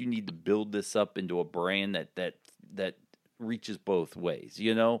really think you need to build this up into a brand that reaches both ways,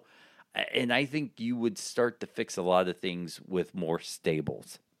 And I think you would start to fix a lot of things with more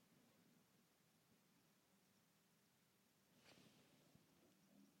stables.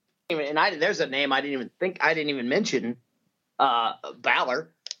 And there's a name I didn't even mention,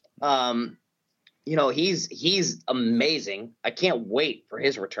 Balor. He's amazing. I can't wait for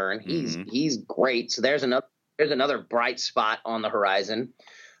his return. He's great. So there's another bright spot on the horizon.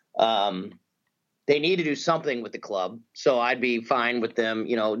 They need to do something with the club, so I'd be fine with them,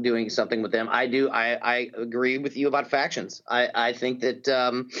 doing something with them. I agree with you about factions. I think that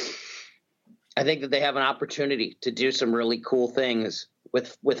they have an opportunity to do some really cool things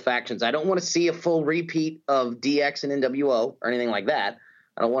with factions. I don't want to see a full repeat of DX and NWO or anything like that.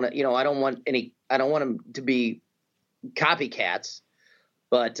 I don't want to, I don't want them to be copycats,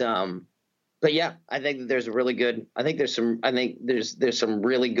 but yeah, I think that there's some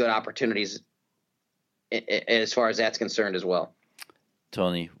really good opportunities as far as that's concerned as well.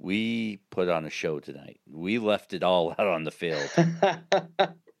 Tony, we put on a show tonight. We left it all out on the field.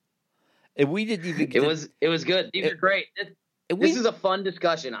 And we didn't even get it was good. These are great. This is a fun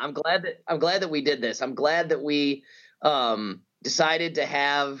discussion. I'm glad that we did this. I'm glad that we decided to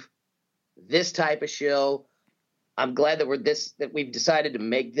have this type of show. I'm glad that we've decided to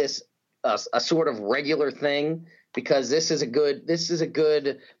make this a sort of regular thing, because this is a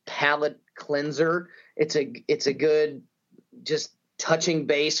good palate cleanser. It's a good just touching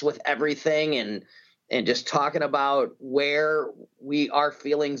base with everything and just talking about where our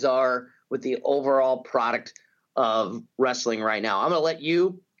feelings are with the overall product of wrestling right now. I'm going to let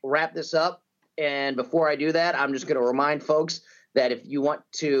you wrap this up. And before I do that, I'm just going to remind folks that if you want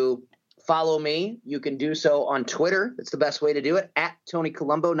to follow me, you can do so on Twitter. That's the best way to do it, at Tony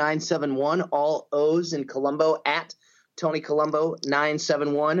Colombo 971, all O's in Colombo, at Tony Colombo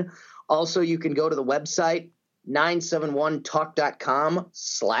 971. Also, you can go to the website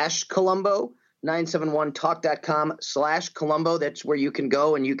 971talk.com/Colombo, 971talk.com/Colombo. That's where you can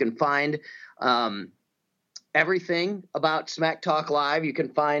go and you can find everything about Smack Talk Live. You can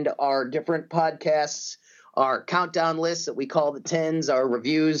find our different podcasts, our countdown lists that we call the 10s, our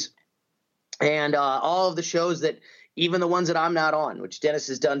reviews, and all of the shows that, even the ones that I'm not on, which Dennis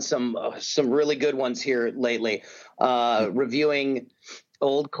has done some really good ones here lately, reviewing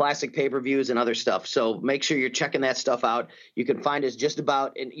old classic pay-per-views and other stuff. So make sure you're checking that stuff out. You can find us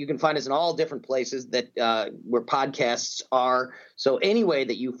you can find us in all different places that where podcasts are. So any way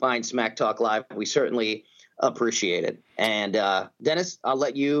that you find Smack Talk Live, we certainly appreciated. And Dennis, I'll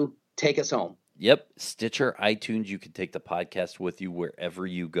let you take us home. Yep. Stitcher, iTunes, you can take the podcast with you wherever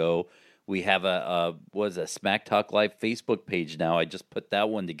you go. We have a Smack Talk Live Facebook page now. I just put that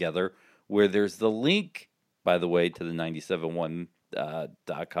one together where there's the link, by the way, to the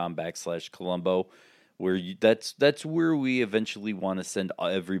 971.com/Columbo, where that's where we eventually want to send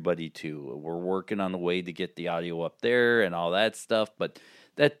everybody to. We're working on a way to get the audio up there and all that stuff, but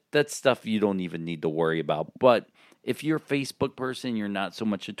that's stuff you don't even need to worry about. But if you're a Facebook person, you're not so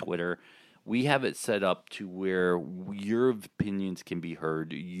much a Twitter, we have it set up to where your opinions can be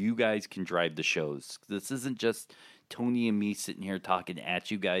heard. You guys can drive the shows. This isn't just Tony and me sitting here talking at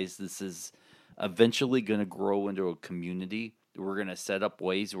you guys. This is eventually going to grow into a community. We're going to set up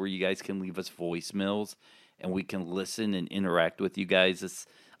ways where you guys can leave us voicemails and we can listen and interact with you guys.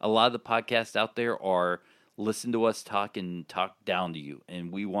 A lot of the podcasts out there are listen to us talk and talk down to you.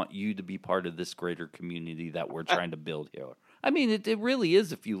 And we want you to be part of this greater community that we're trying to build here. I mean, it really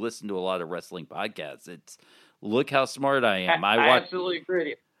is. If you listen to a lot of wrestling podcasts, it's look how smart I am. I absolutely agree with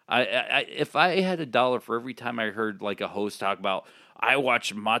you. If I had $1 for every time I heard like a host talk about, I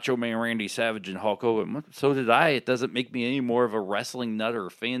watched Macho Man Randy Savage and Hulk Hogan. So did I. It doesn't make me any more of a wrestling nut or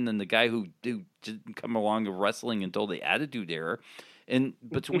fan than the guy who didn't come along with wrestling until the Attitude Era. And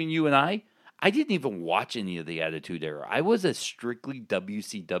between you and I didn't even watch any of the Attitude Era. I was a strictly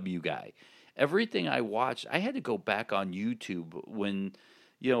WCW guy. Everything I watched, I had to go back on YouTube when,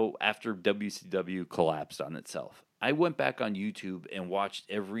 after WCW collapsed on itself. I went back on YouTube and watched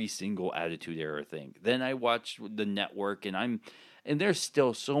every single Attitude Era thing. Then I watched the network, and there's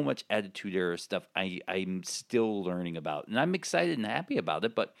still so much Attitude Era stuff I'm still learning about, and I'm excited and happy about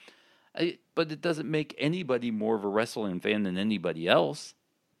it. But it doesn't make anybody more of a wrestling fan than anybody else.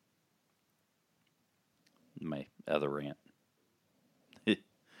 My other rant.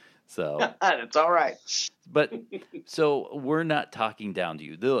 So that's all right. But so we're not talking down to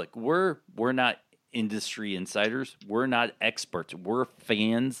you. Look, we're not industry insiders. We're not experts. We're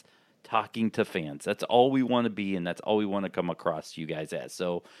fans talking to fans. That's all we want to be, and that's all we want to come across to you guys as.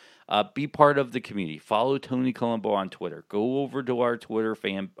 So be part of the community. Follow Tony Columbo on Twitter. Go over to our Twitter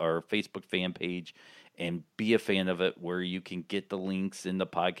or Facebook fan page and be a fan of it, where you can get the links in the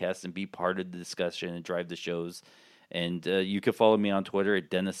podcast and be part of the discussion and drive the shows. And you can follow me on Twitter at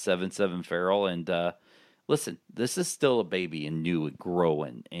Dennis77Farrell. And listen, this is still a baby and new and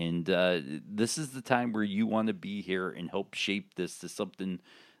growing. And this is the time where you want to be here and help shape this to something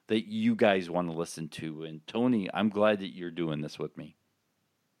that you guys want to listen to. And Tony, I'm glad that you're doing this with me.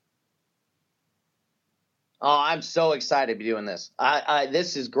 Oh, I'm so excited to be doing this.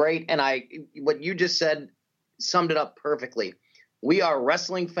 This is great. And what you just said summed it up perfectly. We are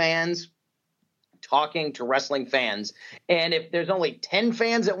wrestling fans talking to wrestling fans. And if there's only 10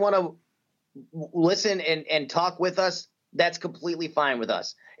 fans that want to listen and talk with us, that's completely fine with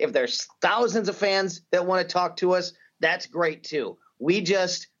us. If there's thousands of fans that want to talk to us, that's great too.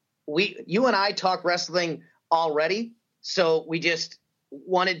 You and I talk wrestling already. So we just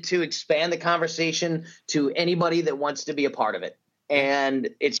wanted to expand the conversation to anybody that wants to be a part of it. And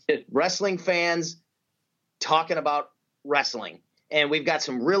it's just wrestling fans talking about wrestling. And we've got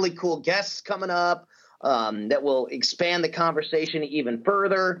some really cool guests coming up that will expand the conversation even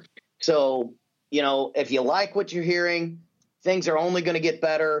further. So, if you like what you're hearing, things are only going to get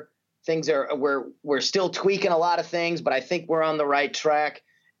better. We're still tweaking a lot of things, but I think we're on the right track.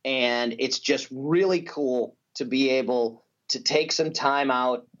 And it's just really cool to be able to take some time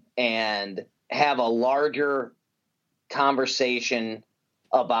out and have a larger conversation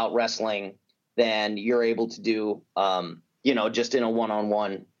about wrestling than you're able to do just in a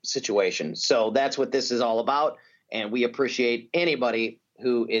one-on-one situation. So that's what this is all about. And we appreciate anybody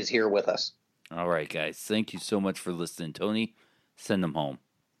who is here with us. All right, guys. Thank you so much for listening. Tony, send them home.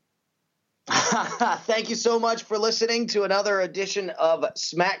 Thank you so much for listening to another edition of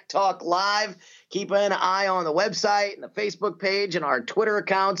Smack Talk Live. Keep an eye on the website and the Facebook page and our Twitter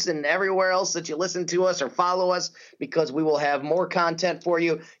accounts and everywhere else that you listen to us or follow us, because we will have more content for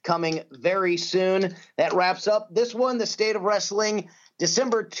you coming very soon. That wraps up this one, The State of Wrestling,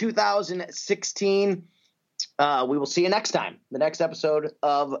 December 2016. We will see you next time, the next episode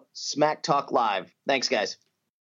of Smack Talk Live. Thanks, guys.